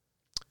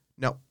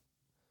 No.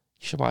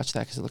 You should watch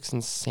that because it looks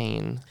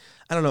insane.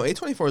 I don't know.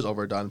 A24 is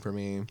overdone for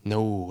me.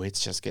 No,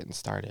 it's just getting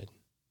started.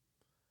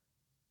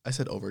 I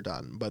said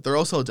overdone, but they're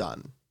also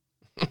done.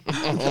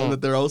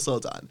 They're also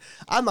done.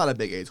 I'm not a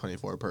big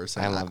A24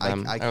 person. I love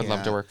them. I would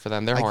love to work for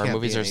them. Their horror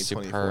movies are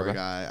superb.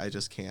 Guy. I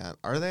just can't.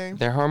 Are they?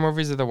 Their horror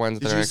movies are the ones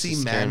that are actually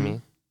scaring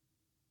me.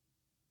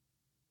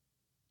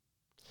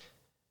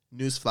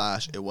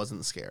 Newsflash, it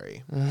wasn't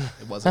scary.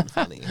 It wasn't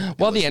funny.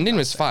 Well, the ending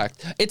was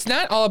fucked. It's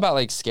not all about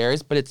like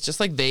scares, but it's just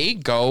like they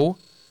go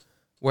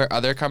where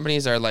other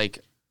companies are like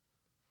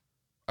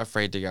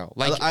afraid to go.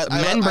 Like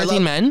men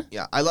birthing men.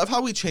 Yeah, I love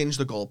how we change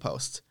the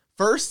goalpost.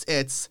 First,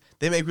 it's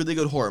they make really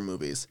good horror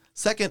movies.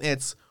 Second,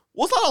 it's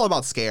it's not all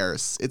about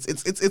scares.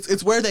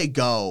 It's where they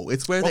go.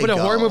 It's where they go. But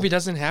a horror movie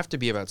doesn't have to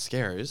be about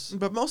scares.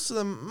 But most of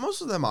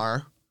them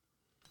are.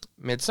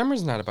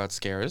 Midsummer's not about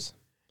scares.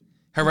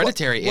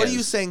 Hereditary is. What are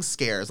you saying?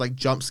 Scares? Like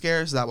jump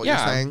scares? Is that what you're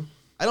saying?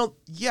 I don't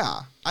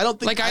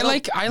think. Like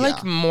I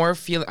like more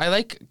feel. I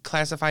like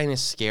classifying a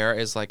scare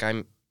as like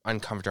I'm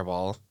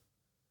uncomfortable.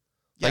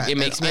 Like it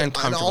makes me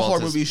uncomfortable. And all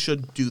horror movies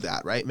should do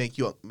that, right? Make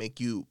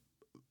you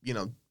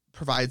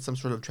provide some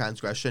sort of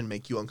transgression,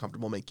 make you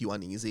uncomfortable, make you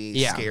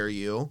uneasy, scare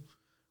you,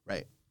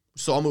 right?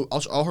 So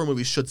all horror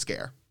movies should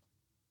scare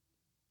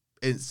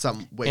in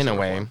some way. In a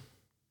way,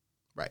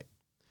 right?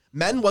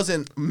 Men was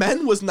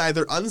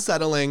neither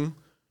unsettling,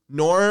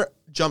 nor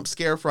jump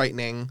scare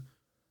frightening,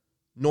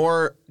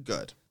 nor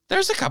good.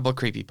 There's a couple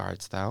creepy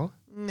parts though.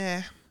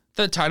 Nah.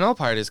 The tunnel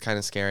part is kind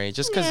of scary,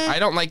 just because I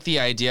don't like the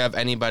idea of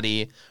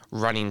anybody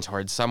running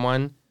towards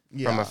someone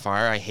from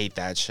afar. I hate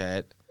that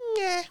shit.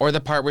 Yeah. Or the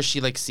part where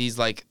she like sees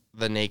like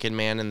the naked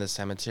man in the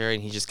cemetery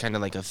and he just kind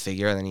of like a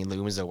figure and then he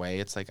looms away.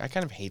 It's like I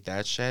kind of hate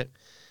that shit.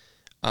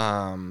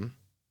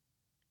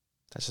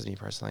 That's just me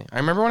personally. I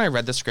remember when I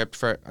read the script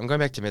for I'm going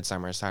back to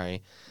Midsummer,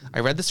 sorry. I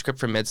read the script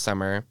for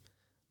Midsummer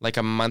like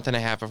a month and a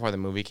half before the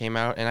movie came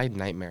out and I had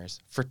nightmares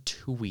for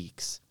 2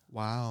 weeks.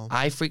 Wow.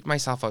 I freaked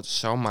myself out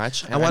so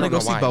much. And I want to don't go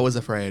know see why. Beau is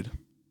Afraid.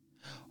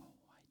 Oh,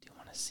 I do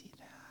want to see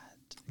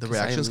that. The 'Cause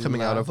reactions I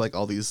coming out love- of like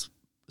all these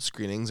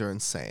screenings are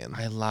insane.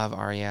 I love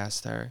Ari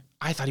Aster.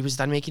 I thought he was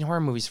done making horror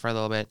movies for a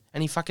little bit,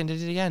 and he fucking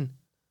did it again.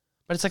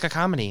 But it's like a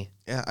comedy.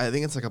 Yeah, I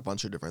think it's like a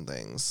bunch of different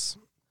things.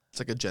 It's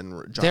like a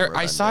genre.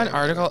 I saw an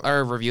article or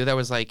a review that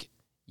was like,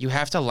 you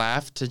have to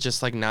laugh to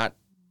just like not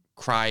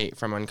cry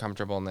from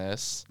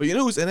uncomfortableness. But you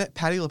know who's in it?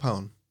 Patti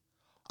LuPone.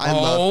 I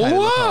love Patti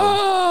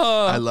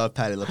LuPone. I love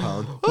Patti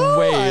LuPone.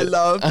 Wait. I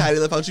love Patti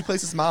LuPone. She plays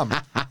his mom. She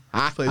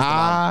plays the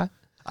mom.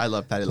 I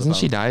love Patti LuPone. Doesn't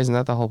she die? Isn't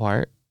that the whole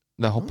part?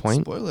 The whole Don't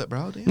point? spoil it,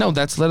 bro. Damn. No,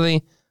 that's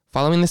literally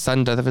following the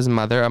sudden death of his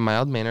mother. A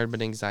mild-mannered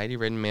but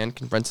anxiety-ridden man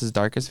confronts his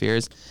darkest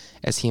fears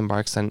as he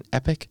embarks on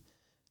epic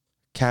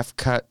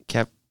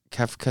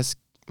Kafka's.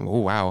 Oh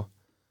wow,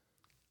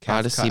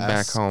 Odyssey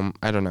back home.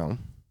 I don't know.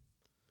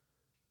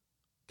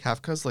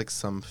 Kafka's like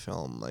some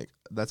film like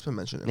that's been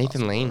mentioned. In Nathan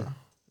Possible Lane Horror.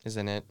 is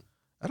in it.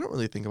 I don't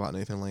really think about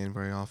Nathan Lane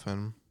very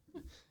often.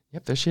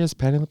 Yep, there she is,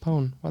 Patti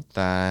LuPone. What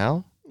the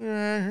hell?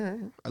 I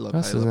love Who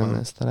else Patti is in LuPone.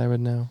 this that I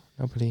would know?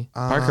 Nobody.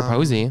 Parker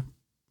Posey.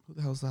 Who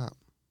the hell's that?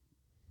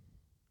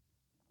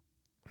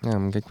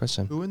 Good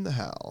question. Who in the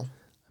hell?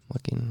 I'm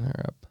looking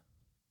her up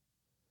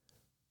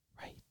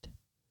right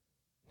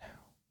now.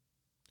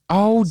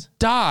 Oh,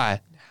 duh.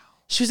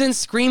 She was in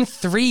Scream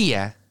 3.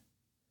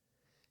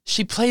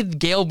 She played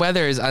Gail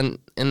Weathers in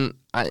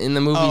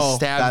the movie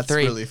Stab that's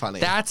 3. Really funny.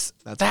 That's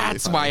really funny.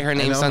 why her I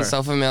name know sounds her.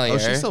 so familiar. Oh,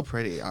 she's so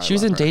pretty. She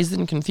was in Dazed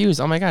and Confused.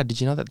 Oh my god,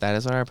 did you know that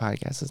is what our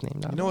podcast is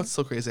named on? You know what's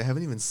so crazy? I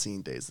haven't even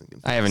seen Dazed and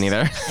Confused. I haven't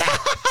either.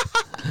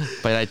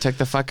 But I took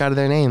the fuck out of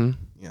their name.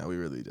 Yeah, we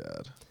really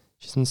did.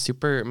 She's in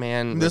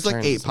Superman. There's like 8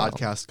 Returns as well.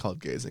 podcasts called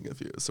Gayzed and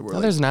Confused. So we're No,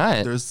 like, there's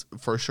not. There's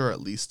for sure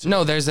at least 2.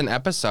 No, there's an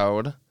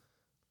episode.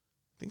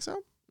 Think so?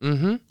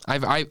 Mm-hmm.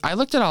 I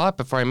looked it all up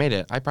before I made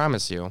it. I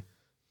promise you.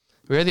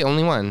 We're the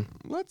only one.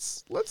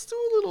 Let's do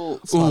a little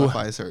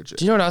Spotify search.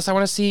 Do you know what else I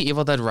want to see?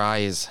 Evil Dead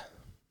Rise.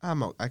 I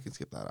can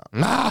skip that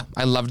out.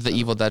 I loved the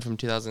Evil Dead from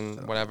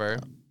 2000 whatever.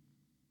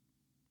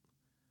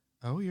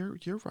 Oh, you're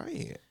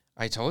right.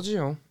 I told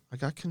you. I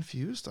got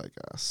confused, I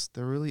guess.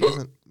 There really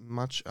isn't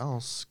much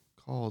else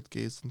called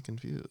Gazed and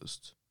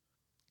Confused.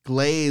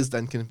 Glazed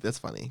and Confused. That's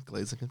funny.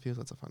 Glazed and Confused.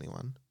 That's a funny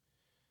one.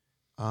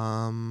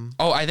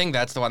 Oh, I think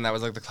that's the one that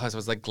was like the close.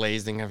 Was like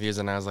glazed and confused,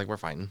 and I was like, we're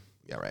fine.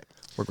 Yeah, right.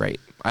 We're great.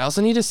 I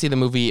also need to see the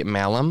movie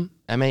Malum.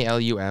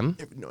 Malum.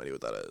 I have no idea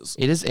what that is.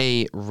 It is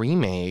a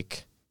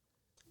remake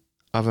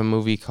of a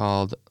movie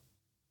called.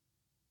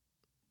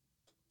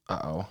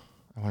 I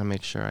want to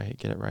make sure I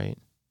get it right.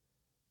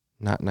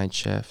 Not Night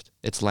Shift.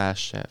 It's Last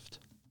Shift.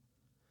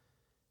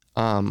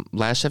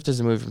 Last Shift is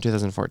a movie from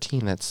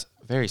 2014 that's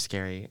very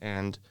scary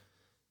and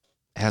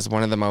has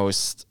one of the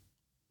most.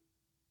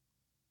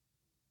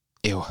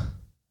 Ew.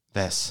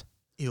 This.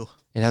 Ew.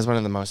 It has one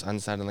of the most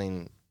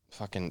unsettling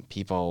fucking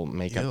people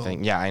makeup Ew.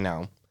 thing. Yeah, I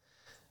know.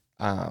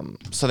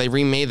 So they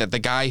remade that. The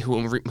guy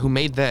who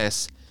made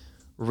this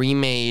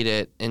remade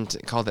it and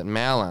called it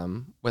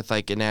Malum with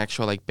like an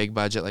actual like big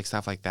budget like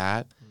stuff like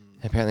that.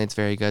 And apparently it's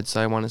very good,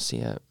 so I want to see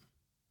it.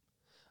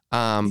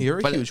 You're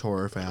a but huge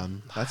horror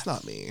fan. That's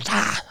not me.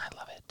 I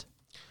love it.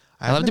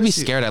 I love to be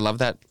scared. I love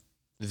that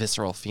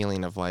visceral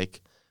feeling of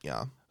like,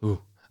 Yeah.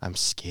 ooh, I'm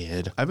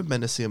scared. I haven't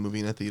been to see a movie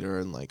in a theater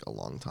in like a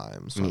long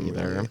time. So Me I'm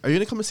either. Are you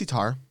gonna come to see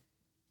Tar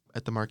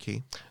at the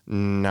Marquee?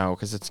 No,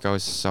 because it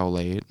goes so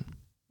late.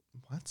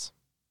 What?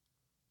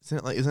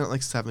 Isn't it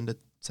like 7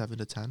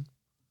 to 10?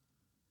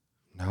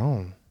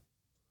 No.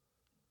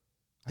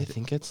 I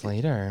think it's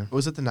later.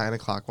 Was it the 9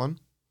 o'clock one?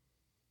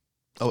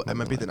 Oh, it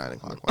might be the 9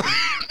 o'clock one.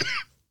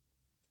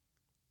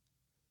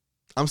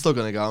 I'm still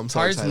gonna go. I'm so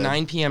Tar's excited.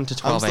 9 p.m. to I'm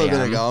 12 still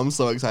gonna a.m. go. I'm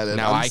so excited.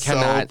 No, I'm I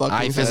cannot. So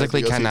I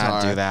physically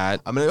cannot do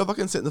that. I'm gonna go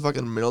fucking sit in the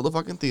fucking middle of the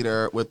fucking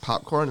theater with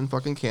popcorn and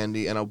fucking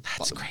candy and a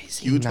That's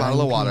crazy. huge bottle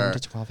of 9 p.m. water. to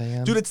 12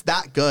 a.m. Dude, it's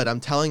that good. I'm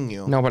telling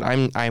you. No, but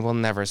I will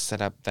never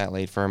sit up that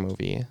late for a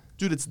movie.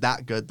 Dude, it's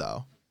that good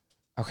though.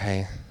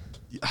 Okay.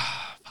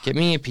 Get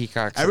me a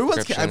Peacock Everyone's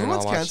subscription and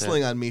I'll watch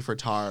canceling it. on me for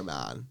Tar,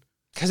 man.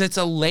 Because it's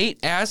a late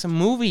ass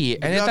movie,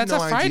 and You have that's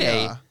no a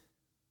Friday. idea.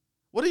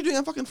 What are you doing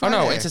on fucking Oh Friday?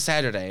 no, it's a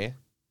Saturday.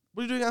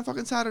 What are you doing on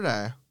fucking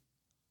Saturday?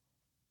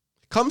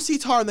 Come see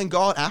Tar and then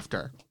go out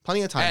after.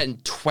 Plenty of time.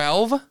 At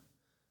 12? You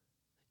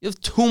have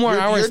 2 more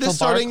hours You're till just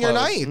bar starting your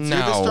close. night. No.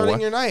 You're just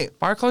starting your night.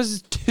 Bar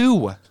closes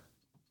 2.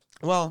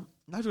 Well,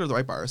 not have to go to the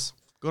right bars.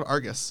 Go to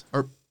Argus.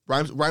 Or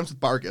rhymes with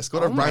Bargus. Go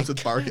to Rhymes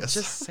with Bargus.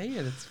 Just say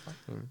it. It's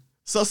fine.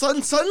 So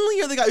suddenly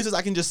you're the guy who says,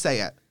 I can just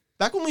say it.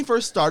 Back when we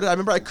first started, I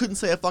remember I couldn't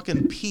say a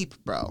fucking peep,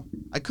 bro.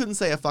 I couldn't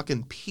say a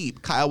fucking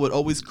peep. Kyle would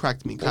always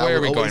correct me.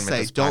 Kyle would always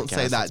say, "Don't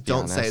say that.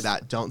 Don't say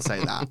that. Don't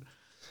say that."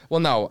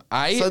 Well, no,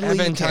 I Suddenly have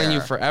been you telling you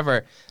care.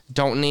 forever,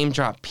 don't name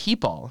drop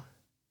people.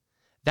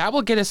 That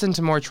will get us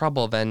into more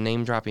trouble than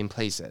name dropping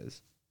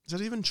places. Is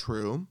that even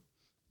true?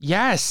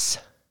 Yes,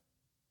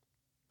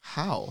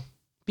 How?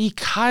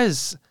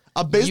 because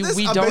A business,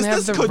 we a don't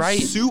business have the could right.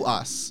 sue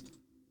us.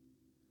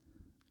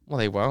 Well,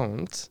 they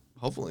won't.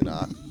 Hopefully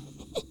not.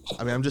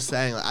 I mean, I'm just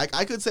saying. Like,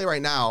 I could say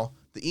right now,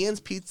 the Ian's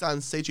Pizza on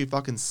Stage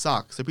fucking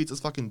sucks. Their pizza's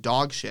fucking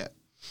dog shit.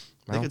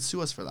 They Well. could sue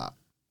us for that.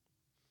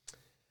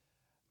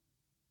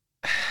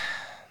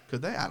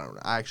 Could they? I don't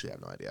know. I actually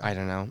have no idea. I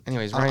don't know.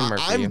 Anyways, Ryan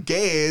Murphy. I'm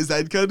gazed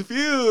and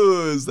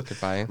confused.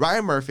 Goodbye.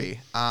 Ryan Murphy.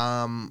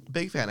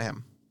 Big fan of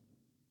him.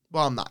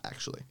 Well, I'm not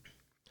actually.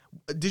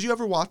 Did you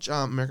ever watch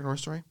American Horror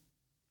Story?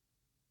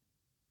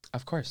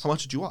 Of course. How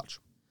much did you watch?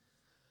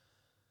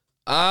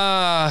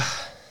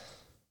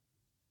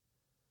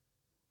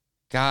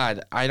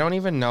 God, I don't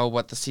even know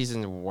what the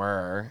seasons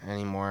were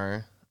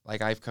anymore.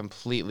 Like, I've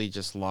completely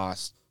just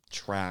lost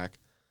track.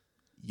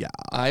 Yeah.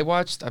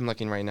 I'm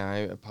looking right now. I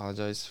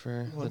apologize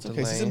for Well, the it's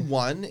delay. okay. Season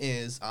 1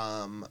 is Murder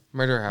House.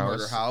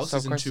 Murder House. So,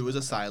 of Season course- 2 is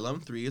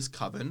Asylum. 3 is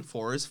Coven.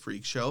 4 is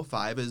Freak Show.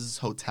 5 is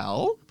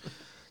Hotel.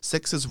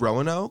 6 is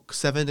Roanoke.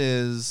 7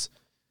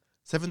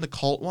 the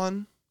cult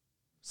one.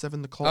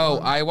 7 the cult Oh,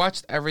 one. I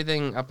watched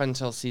everything up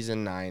until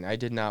season 9. I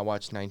did not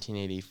watch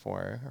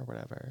 1984 or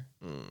whatever.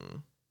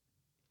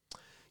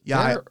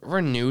 Yeah, They're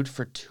renewed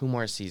for 2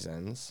 more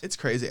seasons. it's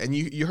crazy. And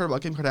you heard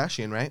about Kim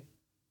Kardashian, right?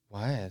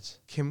 What?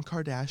 Kim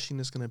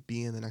Kardashian is going to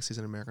be in the next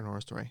season of American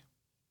Horror Story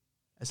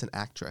as an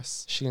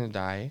actress. Is she gonna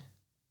die?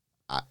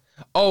 I-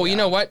 You yeah.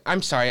 know what?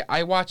 I'm sorry.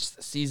 I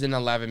watched season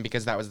 11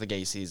 because that was the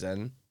gay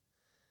season.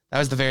 That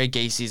was the very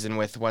gay season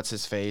with what's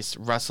his face,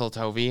 Russell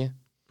Tovey.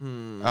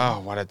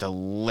 Oh, what a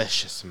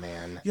delicious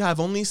man! Yeah,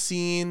 I've only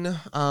seen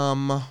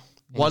 1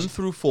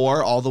 through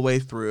 4 all the way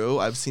through.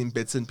 I've seen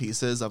bits and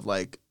pieces of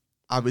like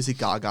obviously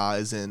Gaga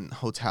is in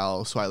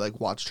Hotel, so I like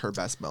watched her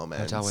best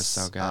moments. Hotel was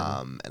so good.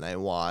 And I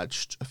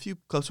watched a few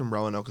clips from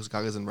Roanoke because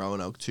Gaga's in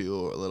Roanoke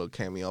too. A little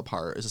cameo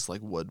part. It's just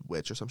like Wood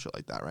Witch or some shit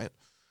like that, right?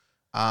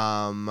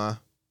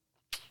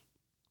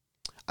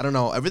 I don't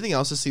know. Everything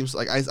else just seems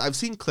like I've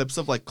seen clips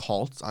of like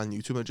cults on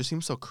YouTube and it just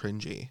seems so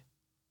cringy.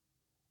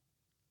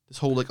 This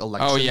whole like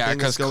election. Oh yeah, thing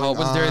because that's Cult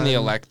going was during the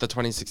on. the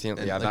 2016.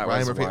 And, Yeah, like, that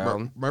Ryan was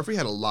wild. Murphy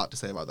had a lot to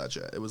say about that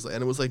shit. It was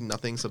like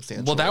nothing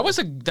substantial. Well, that was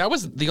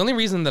the only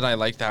reason that I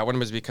liked that one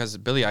was because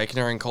Billy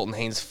Eichner and Colton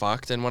Haynes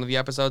fucked in one of the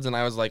episodes, and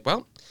I was like,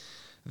 well,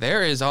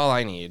 there is all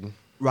I need.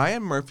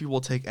 Ryan Murphy will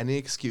take any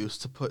excuse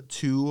to put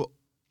 2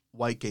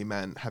 white gay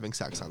men having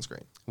sex on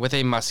screen With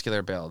a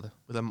muscular build.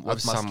 with them Of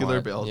with muscular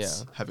somewhat, builds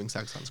yeah. having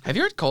sex on screen. Have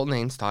you heard Colton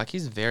Haynes talk?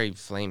 He's very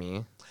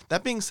flamey.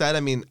 That being said,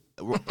 I mean,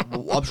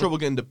 I'm sure we'll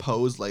get into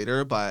Pose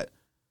later, but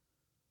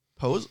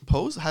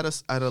Pose had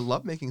a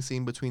lovemaking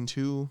scene between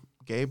 2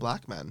 gay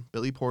black men,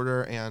 Billy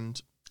Porter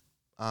and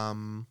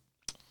the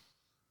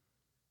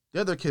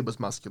other kid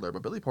was muscular,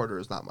 but Billy Porter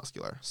is not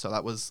muscular. So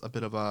that was a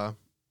bit of a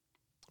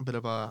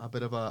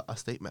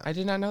statement. I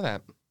did not know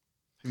that.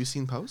 Have you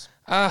seen Pose?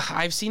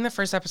 I've seen the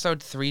first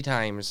episode 3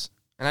 times,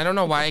 and I don't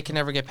know why I can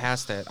never get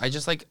past it. I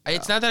just like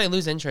it's not that I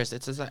lose interest.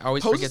 It's just I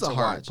always Pose forget is to a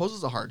hard. watch. Pose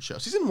is a hard show.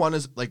 Season 1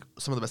 is like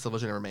some of the best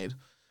television ever made.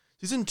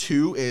 Season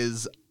 2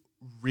 is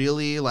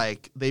really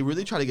like they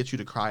really try to get you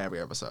to cry every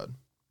episode.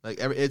 Like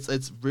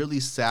it's really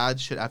sad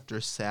shit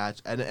after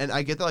sad, and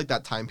I get that like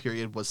that time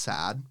period was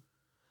sad,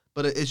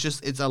 but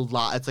it's a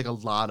lot. It's like a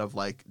lot of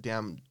like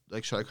damn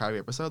like should I cry every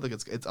episode? Like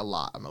it's a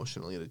lot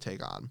emotionally to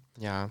take on.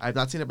 Yeah. I have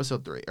not seen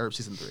episode 3 or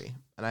season 3,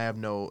 and I have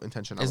no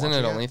intention of Isn't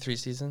watching it only 3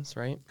 seasons,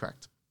 right?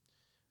 Correct.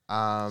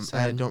 I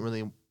Sad. don't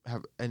really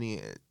have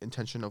any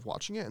intention of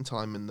watching it until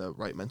I'm in the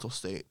right mental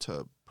state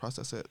to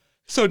process it.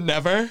 So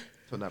never.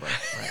 So never.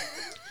 Right.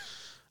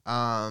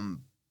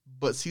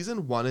 But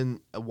season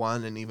 1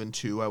 and even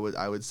 2, I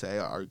would say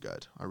are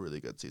really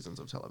good seasons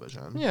of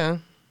television. Yeah.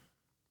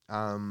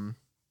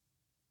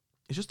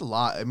 It's just a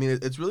lot. I mean,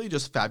 it's really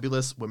just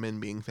fabulous women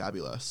being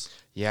fabulous,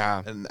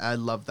 Yeah. and I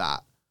love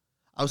that.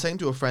 I was saying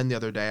to a friend the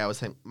other day, I was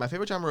saying my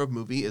favorite genre of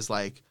movie is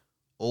like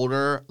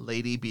older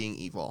lady being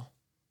evil.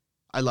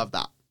 I love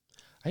that.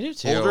 I do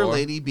too. Older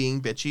lady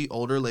being bitchy,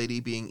 older lady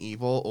being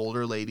evil,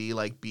 older lady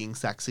like being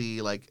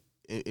sexy, like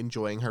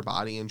enjoying her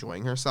body,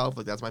 enjoying herself.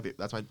 Like that's my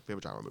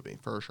favorite genre movie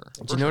for sure.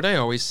 Do you know what I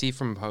always see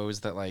from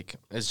Pose that like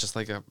is just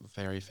like a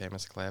very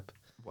famous clip?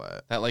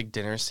 What? That like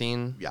dinner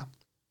scene. Yeah.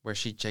 Where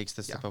she takes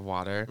the sip of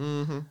water.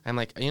 Mm-hmm. I'm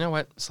like, you know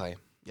what? Slay.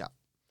 Yeah.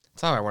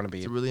 That's how I want to be.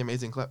 It's a really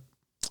amazing clip.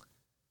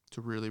 It's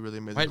a really, really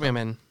amazing White clip.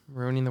 women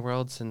ruining the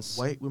world since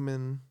White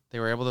women. they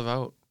were able to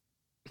vote.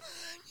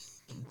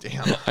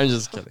 Damn. I'm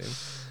just kidding.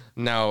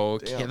 No,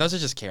 Damn. those are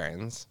just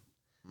Karens.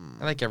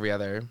 I like every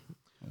other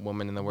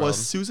woman in the world.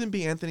 Was Susan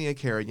B. Anthony a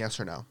Karen? Yes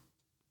or no?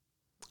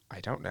 I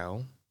don't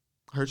know.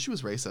 I heard she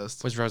was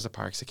racist. Was Rosa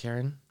Parks a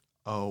Karen?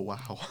 Oh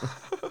wow.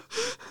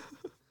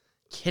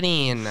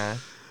 Kidding.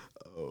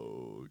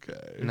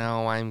 Okay.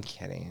 No, I'm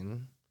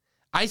kidding.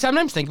 I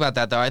sometimes think about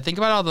that though. I think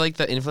about all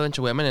the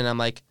influential women, and I'm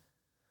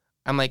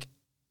like,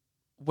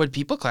 would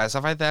people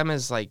classify them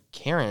as like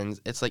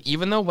Karens? It's like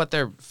even though what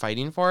they're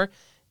fighting for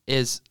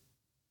is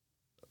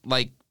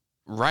like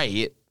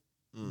right,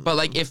 but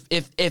like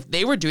if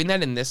they were doing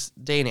that in this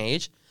day and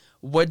age,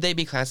 would they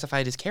be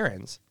classified as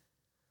Karens?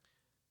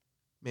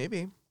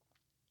 Maybe.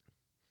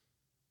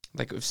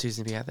 Like if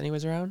Susan B. Anthony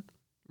was around,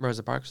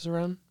 Rosa Parks was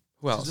around.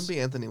 Who else? Susan B.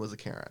 Anthony was a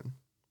Karen.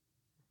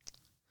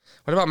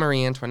 What about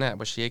Marie Antoinette?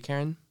 Was she a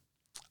Karen?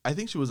 I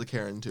think she was a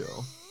Karen too.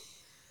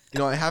 You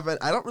know,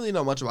 I don't really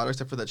know much about her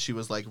except for that she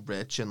was like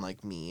rich and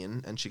like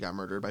mean, and she got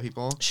murdered by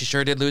people. She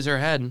sure did lose her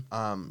head.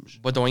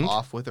 Badoink.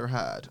 Off with her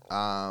head.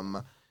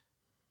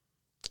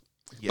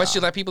 Yeah. But she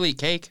let people eat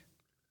cake.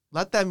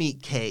 Let them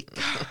eat cake.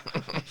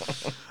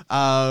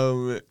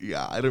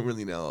 Yeah, I don't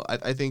really know.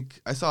 I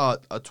think I saw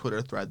a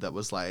Twitter thread that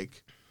was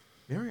like,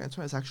 Marie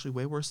Antoinette is actually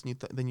way worse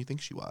than you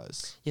think she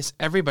was. Yes,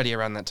 everybody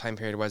around that time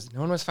period was. No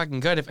one was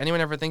fucking good. If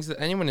anyone ever thinks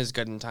that anyone is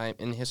good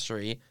in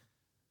history,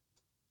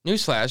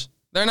 newsflash,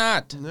 they're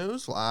not.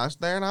 Newsflash,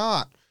 they're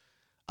not.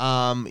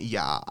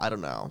 Yeah, I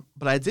don't know,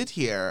 but I did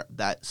hear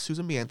that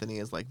Susan B. Anthony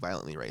is like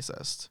violently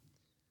racist.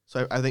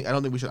 So I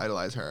don't think we should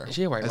idolize her. Is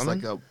she a white woman?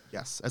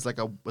 As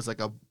like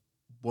a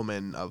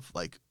woman of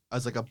like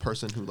as like a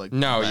person who like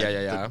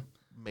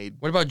made.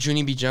 What about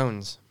Junie B.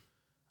 Jones?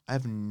 I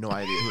have no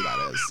idea who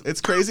that is.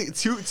 It's crazy.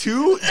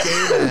 Two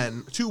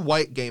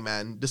white gay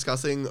men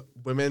discussing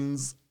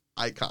women's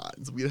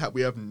icons. We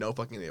have no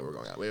fucking idea where we're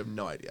going on. We have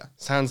no idea.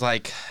 Sounds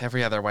like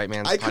every other white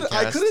man's podcast.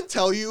 I couldn't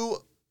tell you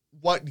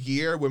what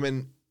year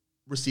women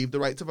received the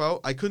right to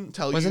vote. I couldn't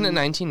tell you. Wasn't it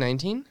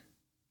 1919?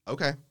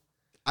 Okay.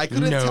 I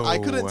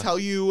couldn't tell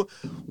you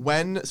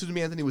when Susan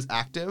B. Anthony was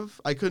active.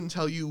 I couldn't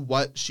tell you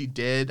what she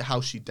did,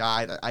 how she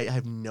died. I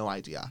have no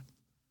idea.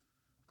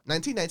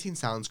 1919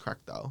 sounds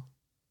correct though.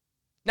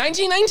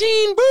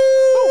 1919,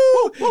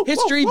 boo!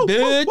 History,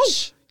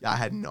 bitch. Yeah, I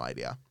had no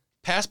idea.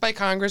 Passed by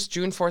Congress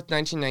June 4th,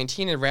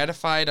 1919, and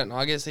ratified on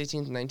August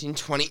 18th,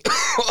 1920.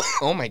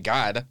 Oh my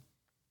God.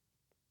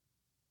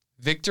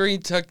 Victory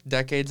took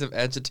decades of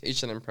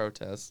agitation and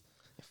protests.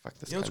 Fuck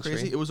this country. What's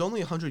crazy? It was only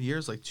 100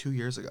 years, like 2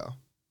 years ago.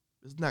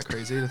 Isn't that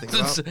crazy to think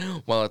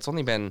about? Well, it's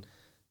only been,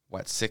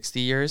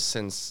 60 years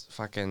since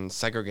fucking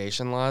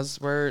segregation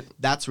laws were...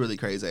 That's really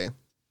crazy.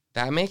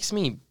 That makes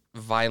me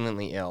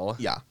violently ill.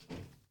 Yeah.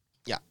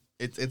 Yeah.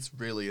 It's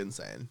really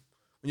insane.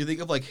 When you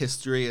think of, like,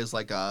 history as,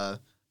 like, a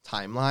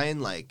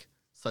timeline, like,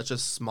 such a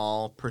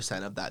small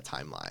percent of that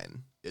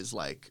timeline is,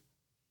 like,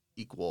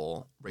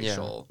 equal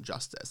racial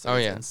justice.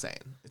 Like, it's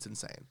insane. It's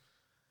insane.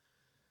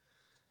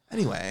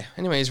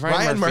 Anyways,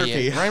 Ryan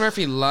Murphy. Ryan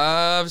Murphy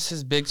loves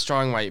his big,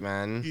 strong white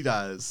man. He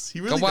does.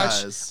 He really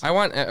does. I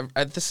want.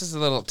 This is a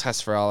little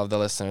test for all of the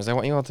listeners. I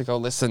want you all to go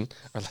listen.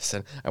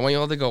 I want you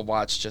all to go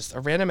watch just a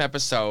random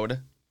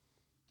episode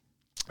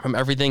from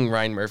everything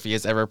Ryan Murphy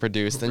has ever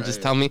produced, and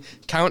just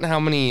count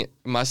how many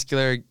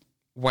muscular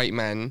white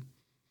men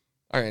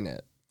are in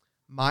it.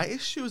 My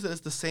issue is that it's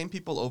the same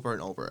people over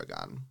and over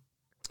again.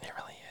 It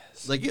really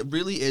is. Like, it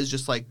really is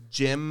just like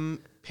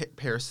Jim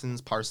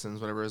Parsons,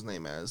 whatever his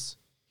name is.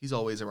 He's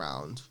always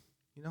around.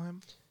 You know him?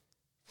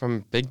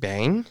 From Big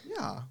Bang?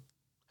 Yeah.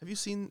 Have you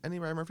seen any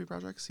Ryan Murphy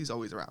projects? He's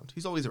always around.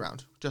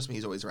 Trust me,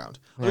 he's always around.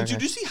 Okay.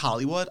 Did you see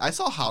Hollywood? I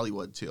saw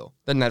Hollywood, too.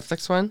 The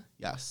Netflix one?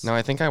 Yes. No,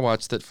 I think I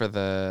watched it for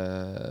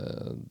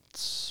the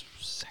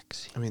sex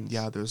scenes. I mean,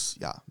 there's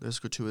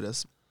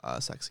gratuitous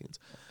sex scenes.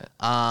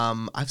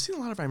 I've seen a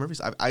lot of Ryan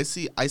Murphy's. I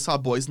saw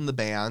Boys in the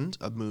Band,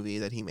 a movie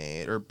that he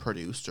made or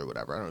produced or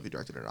whatever. I don't know if he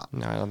directed it or not.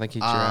 No, I don't think he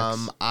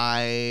directs.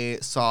 I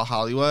saw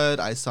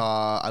Hollywood. I've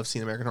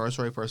seen American Horror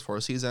Story first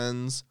 4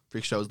 seasons.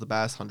 Freak Show is the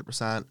best,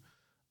 100%.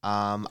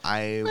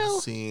 I've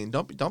seen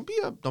Don't Be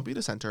a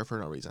Dissenter for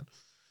no reason.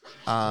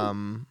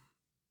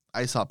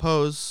 I saw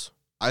Pose.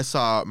 I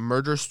saw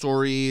Murder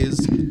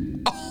Stories.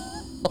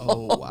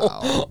 Oh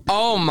wow!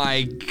 Oh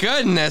my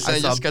goodness! I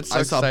just got so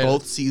excited. I saw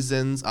both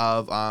seasons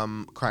of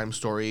Crime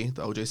Story,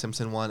 the O.J.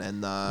 Simpson one,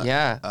 and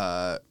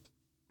the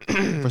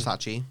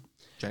Versace,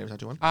 Gianni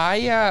Versace one.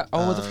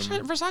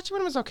 The Versace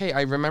one was okay.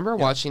 I remember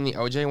watching the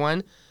O.J.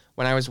 one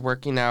when I was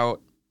working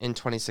out in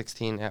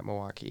 2016 at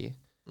Milwaukee.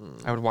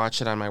 I would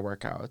watch it on my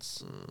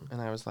workouts,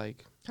 and I was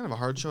like, kind of a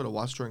hard show to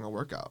watch during a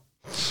workout.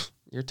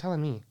 You're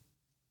telling me?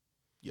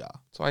 Yeah.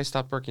 So I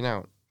stopped working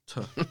out.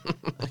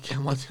 I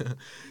can't watch.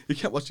 You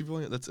can't watch people.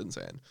 That's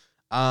insane.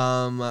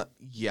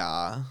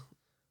 Yeah.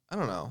 I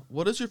don't know.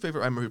 What is your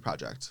favorite Ryan Murphy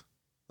project?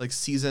 Like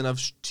season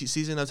of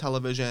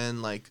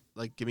television. Like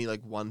give me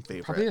like one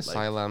favorite. Probably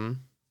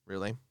Asylum.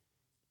 Really?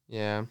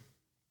 Yeah.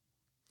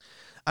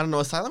 I don't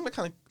know. Asylum got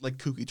kind of like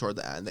kooky toward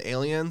the end. The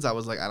Aliens, I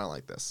was like, I don't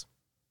like this.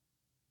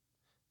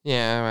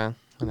 Yeah. Well,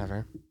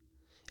 whatever.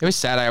 It was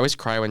sad. I always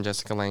cry when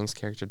Jessica Lange's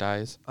character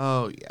dies.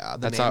 Oh yeah,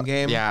 the name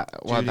game. Yeah,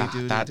 well,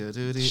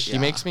 Judy, she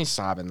makes me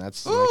sob, and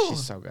that's like,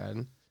 she's so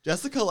good.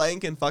 Jessica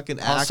Lange can fucking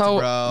act, also,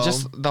 bro.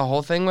 Just the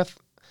whole thing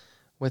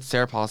with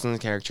Sarah Paulson's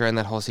character and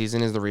that whole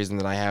season is the reason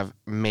that I have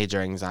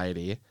major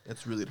anxiety.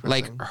 It's really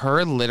depressing. Like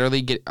her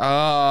literally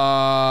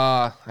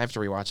I have to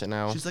rewatch it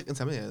now. She's like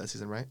inseminated that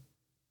season, right?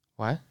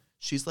 What?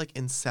 She's like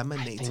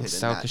inseminated. I think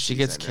so, because she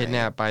gets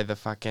kidnapped by the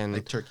fucking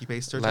like turkey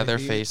baster,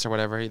 Leatherface or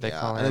whatever they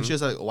call him. And then she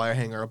has like a wire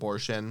hanger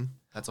abortion.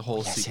 That's a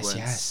whole yes,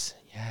 sequence.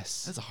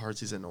 Yes. That's a hard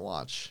season to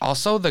watch.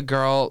 Also, the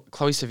girl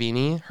Chloe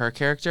Savini, her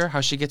character,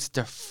 how she gets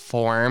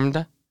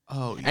deformed.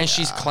 Oh, yeah. And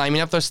she's climbing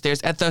up those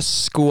stairs at the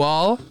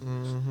school.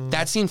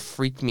 That scene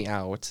freaked me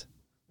out.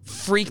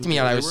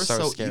 I was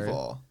so scared.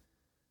 Evil.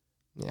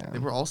 Yeah. They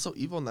were all so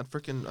evil in that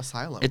freaking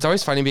asylum. It's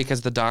always funny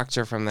because the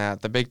doctor from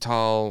that, the big,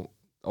 tall,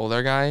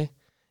 older guy,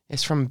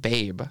 is from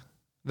Babe,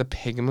 the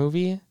pig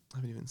movie. I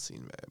haven't even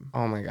seen Babe.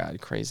 Oh my God,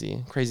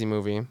 crazy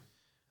movie.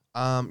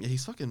 Yeah,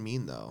 he's fucking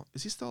mean though.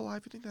 Is he still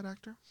alive? You think that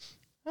actor?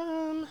 I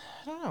don't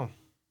know.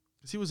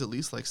 Because he was at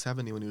least like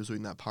 70 when he was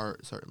doing that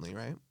part, certainly,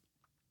 right?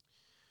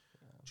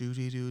 I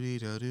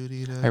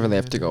really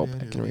have to go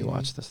back and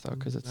rewatch this though,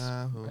 because it's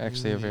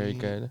actually a very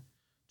good.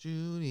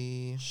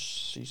 Judy.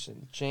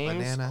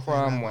 James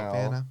Cromwell.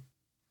 Banana.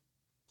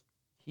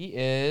 He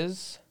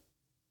is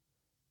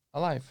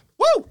alive.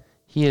 Woo!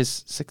 He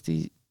is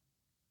 60.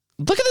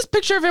 Look at this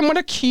picture of him. What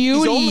a cutie.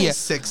 He's only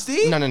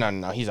 60?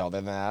 No. He's older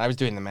than that. I was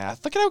doing the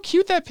math. Look at how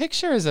cute that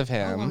picture is of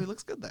him. Oh, he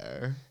looks good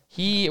there.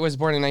 He was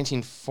born in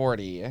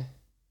 1940.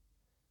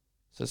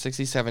 So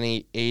 60,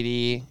 70,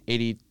 80,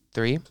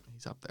 83.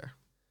 He's up there.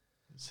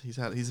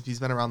 He's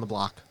been around the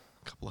block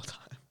a couple of times.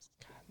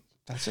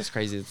 That's just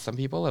crazy. Some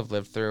people have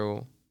lived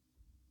through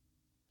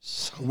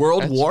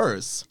world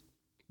wars.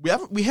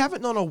 We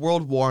haven't known a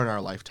world war in our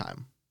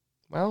lifetime.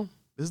 Well,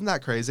 isn't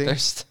that crazy?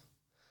 There's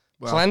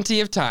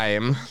plenty of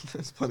time.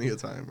 There's plenty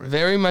of time, right?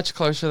 Very much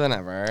closer than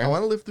ever. I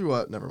want to live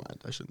through never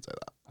mind. I shouldn't say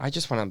that. I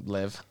just want to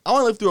live. I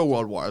want to live through a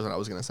world war is what I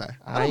was going to say.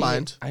 I don't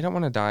mind. I don't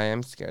want to die.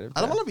 I'm scared of death.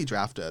 I don't want to be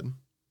drafted.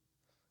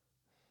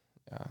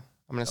 Yeah.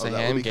 I'm going to say,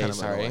 hey, I'm gay,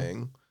 sorry.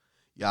 Annoying.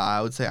 Yeah,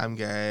 I would say I'm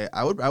gay.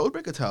 I would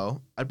break a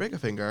toe. I'd break a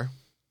finger,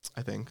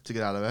 I think, to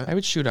get out of it. I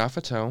would shoot off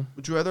a toe.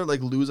 Would you rather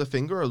like lose a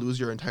finger or lose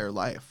your entire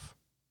life?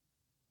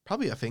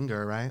 Probably a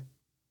finger, right?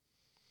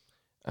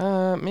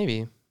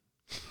 Maybe.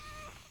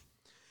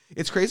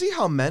 It's crazy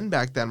how men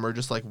back then were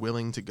just like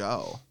willing to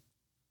go.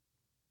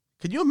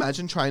 Can you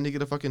imagine trying to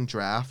get a fucking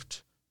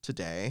draft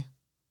today?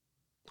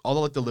 All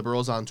the like the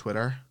liberals on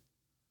Twitter.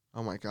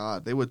 Oh my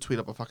God, they would tweet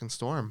up a fucking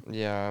storm.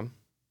 Yeah.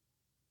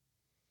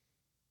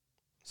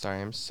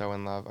 Sorry, I'm so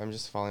in love. I'm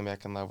just falling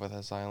back in love with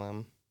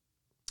Asylum.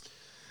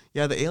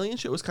 Yeah, the alien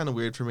shit was kind of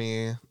weird for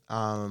me.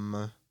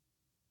 I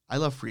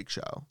love Freak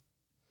Show.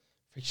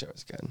 Freak Show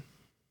is good.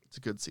 It's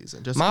a good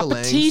season. Jessica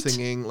Lange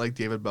singing like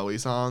David Bowie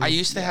songs. I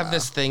used to have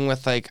this thing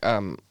with like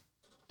in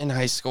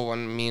high school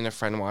when me and a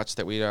friend watched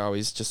that we'd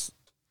always just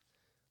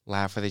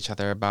laugh with each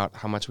other about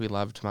how much we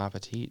loved Ma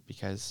Petite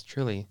because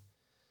truly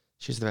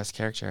she was the best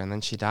character, and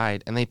then she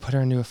died and they put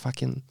her into a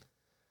fucking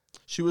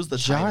she was the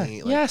jar.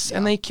 Tiny,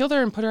 and they killed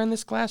her and put her in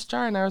this glass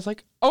jar, and I was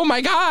like, oh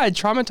my God,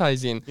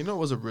 traumatizing. You know, it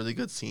was a really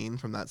good scene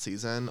from that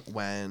season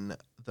when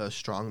the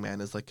strong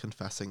man is like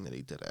confessing that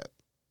he did it.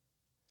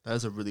 That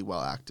is a really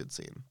well acted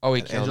scene. Oh,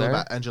 he killed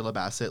her? Angela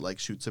Bassett like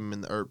shoots him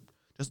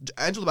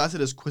Angela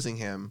Bassett is quizzing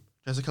him.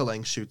 Jessica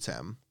Lange shoots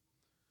him.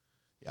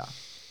 Yeah.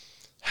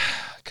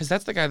 Because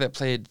that's the guy that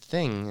played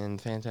Thing in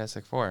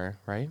Fantastic Four,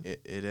 right?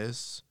 It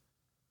is.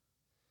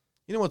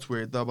 You know what's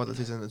weird though about the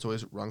season that's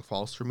always rung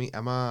false for me?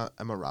 Emma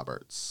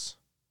Roberts.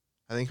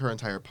 I think her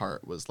entire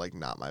part was like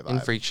not my vibe. In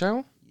Freak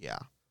Show? Yeah.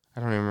 I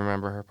don't even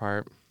remember her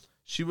part.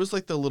 She was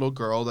like the little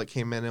girl that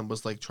came in and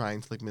was like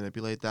trying to like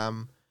manipulate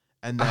them.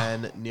 And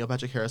then Neil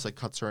Patrick Harris like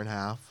cuts her in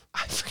half.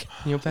 I forget.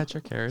 Neil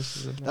Patrick Harris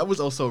is in that was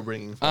also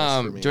ringing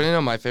false for me. Do you want to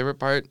know my favorite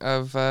part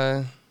of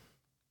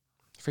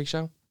Freak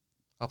Show?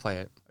 I'll play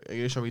it. Are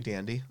you gonna show me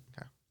Dandy?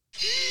 Okay.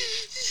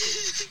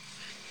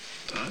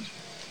 Dad?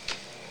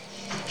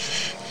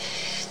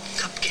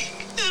 Cupcake.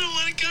 I don't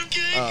want a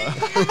cupcake.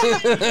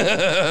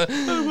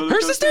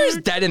 Her sister is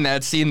dead in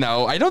that scene,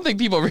 though. I don't think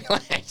people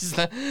realize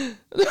that.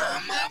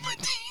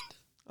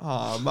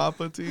 Aw, Ma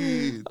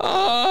Petite.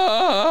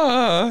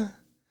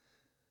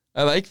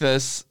 I like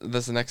this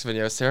next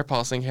video. Sarah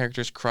Paulson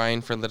characters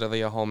crying for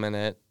literally a whole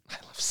minute. I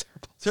love Sarah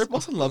Paulson. Sarah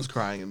Paulson loves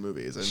crying in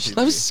movies. And she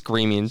loves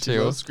screaming, too. She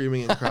loves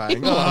screaming and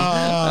crying.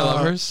 I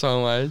love her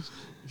so much.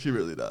 She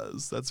really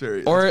does. That's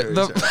very Or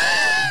that's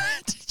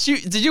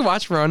very did you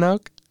watch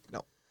Roanoke?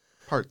 No.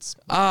 Parts.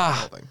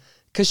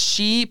 Because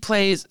she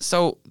plays,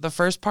 so the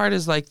first part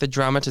is like the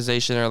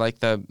dramatization or like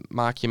the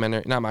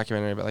mockumentary, not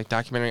mockumentary, but like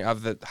documentary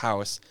of the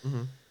house.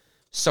 Mm-hmm.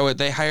 So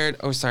they hired,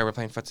 oh, sorry, we're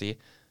playing footsie.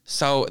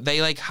 So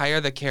they like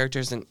hire the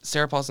characters, and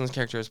Sarah Paulson's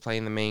character is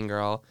playing the main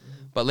girl.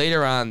 Mm-hmm. But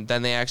later on,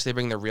 then they actually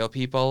bring the real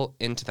people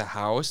into the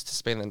house to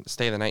stay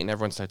the night, and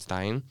everyone starts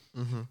dying.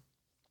 Mm-hmm.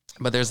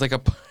 But there's like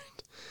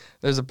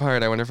there's a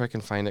part, I wonder if I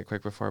can find it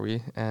quick before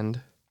we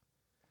end.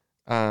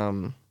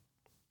 Of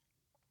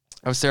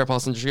Sarah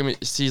Paulson screaming,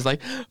 she's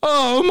like,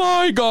 oh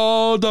my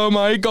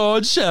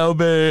God,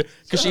 Shelby.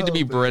 Because she had to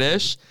be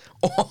British.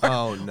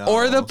 Oh, no.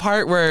 Or the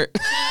part where...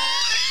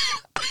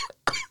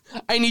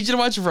 I need you to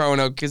watch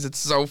Roanoke because it's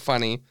so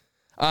funny.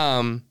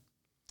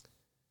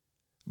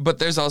 But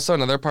there's also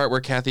another part where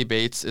Kathy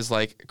Bates is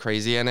like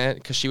crazy in it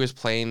because she was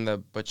playing the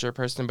butcher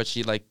person, but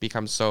she like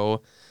becomes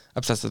so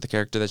obsessed with the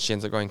character that she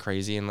ends up going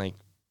crazy and like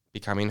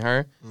becoming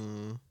her.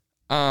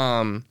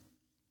 And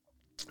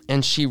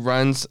she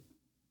runs.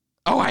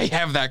 Oh, I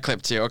have that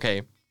clip too.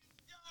 Okay. With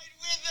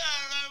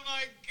her, oh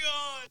my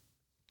god!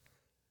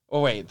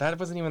 Oh wait, that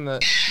wasn't even the.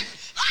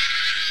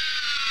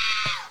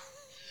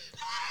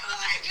 Oh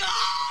my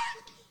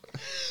god!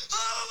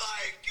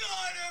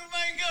 Oh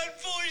my god,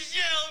 poor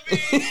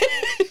Shelby!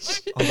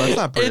 Oh, that's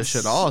not British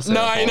at all. Sarah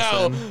No, I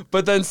know. Paulson.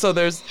 But then so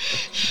there's.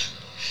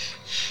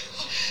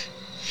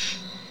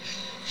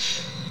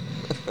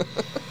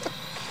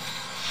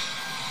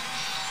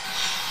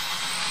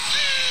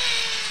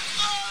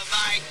 Oh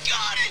my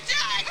god, it's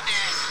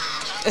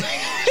Agnes! Oh my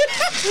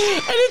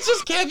god! And it's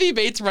just Kathy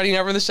Bates running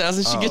over the shadows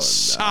and she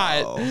gets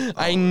shot.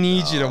 I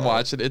need you to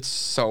watch it. It's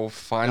so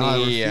funny. I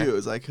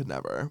refuse. I could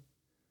never.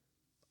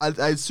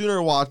 I'd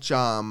sooner watch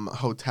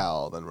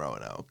Hotel than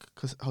Roanoke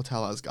because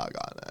Hotel has Gaga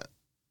in it.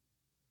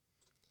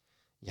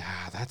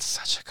 Yeah, that's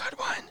such a good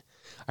one.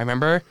 I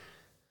remember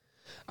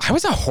I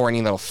was a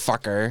horny little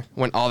fucker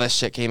when all this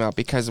shit came out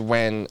because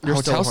when You're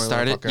still a Hotel horny little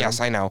started, fucker.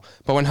 yes, I know.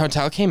 But when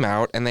Hotel came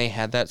out and they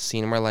had that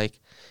scene where like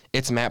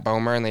it's Matt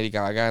Bomer and Lady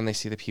Gaga and they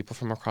see the people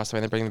from across the way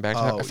and they bring them back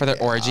to for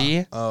their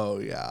orgy. Oh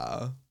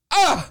yeah.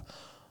 Ah!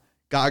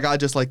 Gaga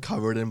just like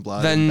covered in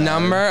blood. The in bed.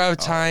 number of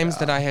times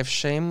that I have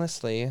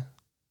shamelessly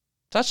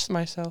touched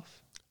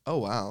myself. Oh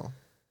wow.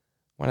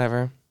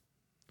 Whatever.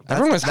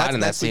 Everyone was hot That's in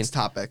that Netflix scene.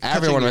 topic.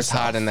 Everyone Touching was hot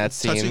yourself. in that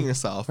scene. Touching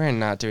yourself. We're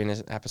not doing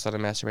an episode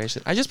of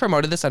masturbation. I just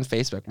promoted this on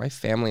Facebook. My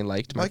family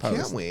liked my Why post.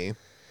 can't we?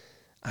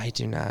 I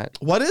do not.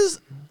 What is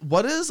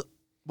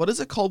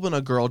it called when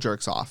a girl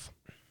jerks off?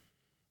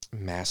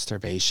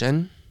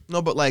 Masturbation?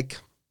 No, but like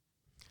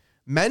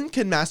men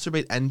can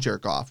masturbate and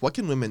jerk off. What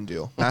can women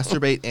do?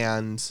 Masturbate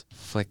and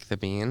Flick the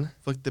bean.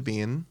 flick the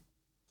bean.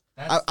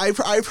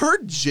 I've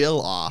heard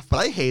Jill off, but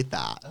I hate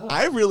that.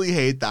 I really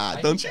hate that.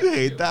 I Don't hate you that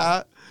hate too.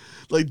 that?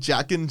 Like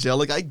Jack and Jill,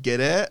 like I get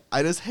it.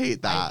 I just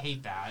hate that.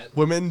 that.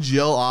 Women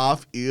Jill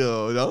off.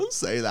 Ew, don't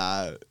say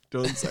that.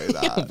 Don't say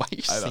that. Why you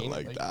I saying don't it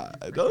like like that.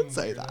 you're Don't freaking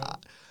say weirdo?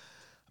 that.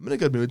 I'm in a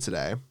good mood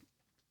today.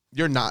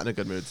 You're not in a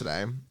good mood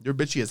today. You're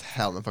bitchy as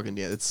hell in the fucking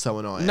day. It's so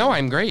annoying. No,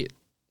 I'm great.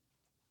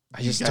 I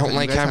You just guys- don't you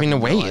like guys having to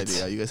have no wait.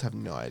 idea. You guys have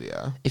no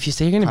idea. If you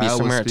say you're going to be Kyle was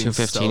somewhere at being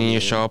 2:15 so and you mean.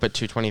 show up at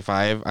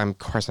 2:25, of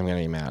course I'm going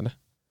to be mad.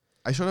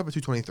 I showed up at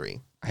 2:23.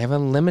 I have a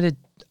limited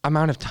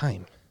amount of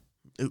time.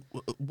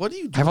 What do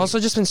you do? I've also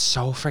just been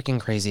so freaking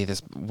crazy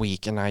this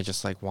week, and I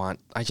just like You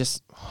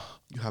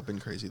have been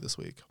crazy this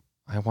week.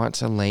 I want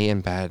to lay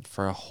in bed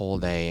for a whole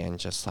day and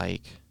just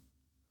like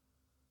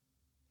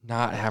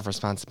not have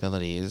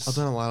responsibilities. I've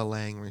done a lot of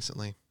laying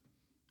recently.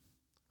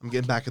 I'm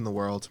getting back in the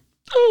world.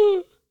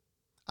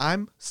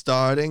 I'm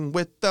starting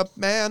with the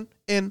man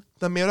in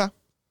the mirror.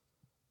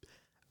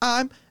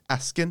 I'm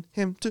asking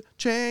him to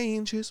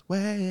change his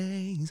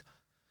ways.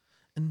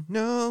 And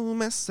no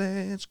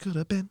message could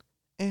have been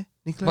any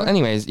clearer. Well,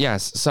 anyways,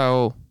 yes.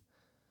 So,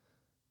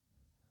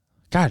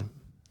 God,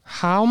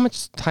 how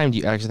much time do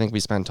you actually think we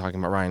spent talking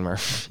about Ryan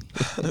Murphy?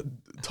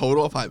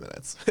 Total of 5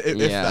 minutes. If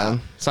that.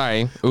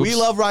 Sorry. Oops. We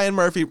love Ryan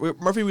Murphy.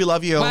 Murphy, we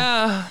love you.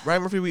 Well,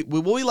 Ryan Murphy, we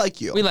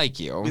like you. we like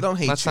you. We don't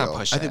hate Let's you. not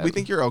push it. We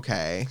think you're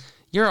okay.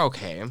 You're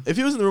okay. If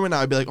he was in the room right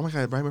now, I'd be like, oh my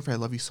God, Ryan Murphy, I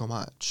love you so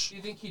much. Do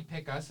you think he'd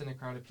pick us in a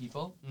crowd of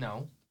people?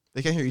 No.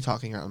 They can't hear you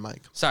talking here on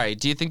mic. Sorry.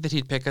 Do you think that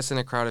he'd pick us in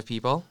a crowd of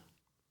people?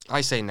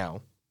 I say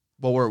no.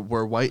 Well,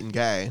 we're white and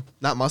gay,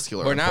 not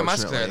muscular. We're not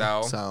muscular,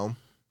 unfortunately. though. So,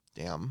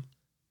 damn.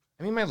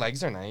 I mean, my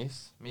legs are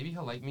nice. Maybe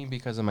he'll like me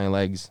because of my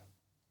legs.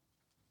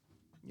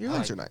 Your I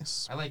legs like- are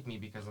nice. I like me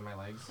because of my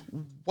legs.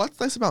 What's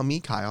nice about me,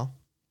 Kyle?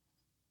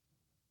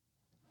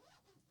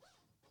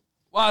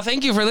 Well,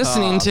 thank you for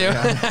listening Oh, to.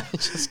 yeah.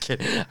 Just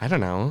kidding. I don't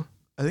know.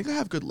 I think I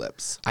have good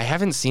lips. I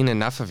haven't seen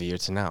enough of you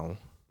to know.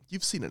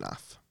 You've seen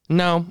enough.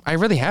 No, I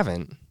really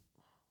haven't.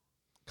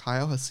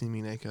 Kyle has seen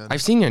me naked.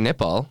 I've seen your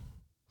nipple.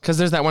 Because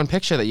there's that one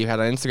picture that you had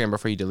on Instagram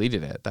before you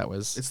deleted it. That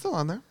was. It's still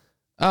on there.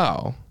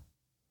 Oh.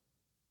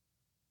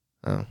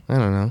 Oh, I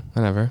don't know.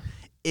 Whatever.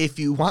 If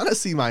you want to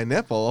see my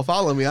nipple,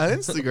 follow me on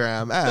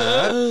Instagram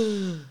at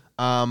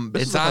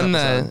this It's is a fun on the.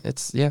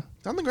 episode.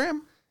 It's on the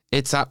gram.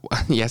 It's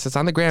yes, it's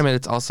on the gram, and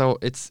it's also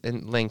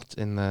linked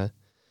in the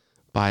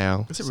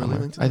bio. Is it really somewhere.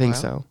 linked in I the think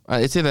bio? so.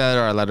 It's either that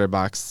or a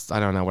letterbox. I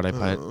don't know what I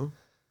put. Oh.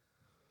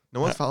 No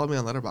one's followed me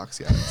on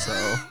Letterboxd yet,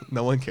 so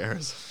no one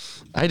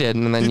cares. I did,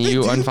 and then Do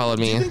you think- unfollowed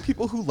Do me. you think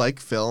people who like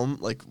film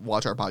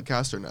watch our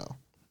podcast or no?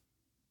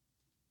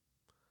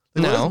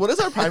 Like, No. What is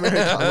our primary?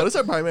 What is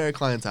our primary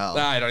clientele?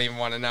 I don't even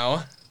want to know.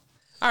 All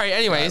right. I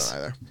Anyways, don't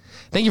either.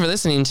 thank you for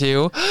listening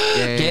to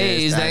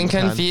Gayzed and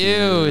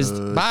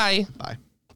Confused. Bye. Bye.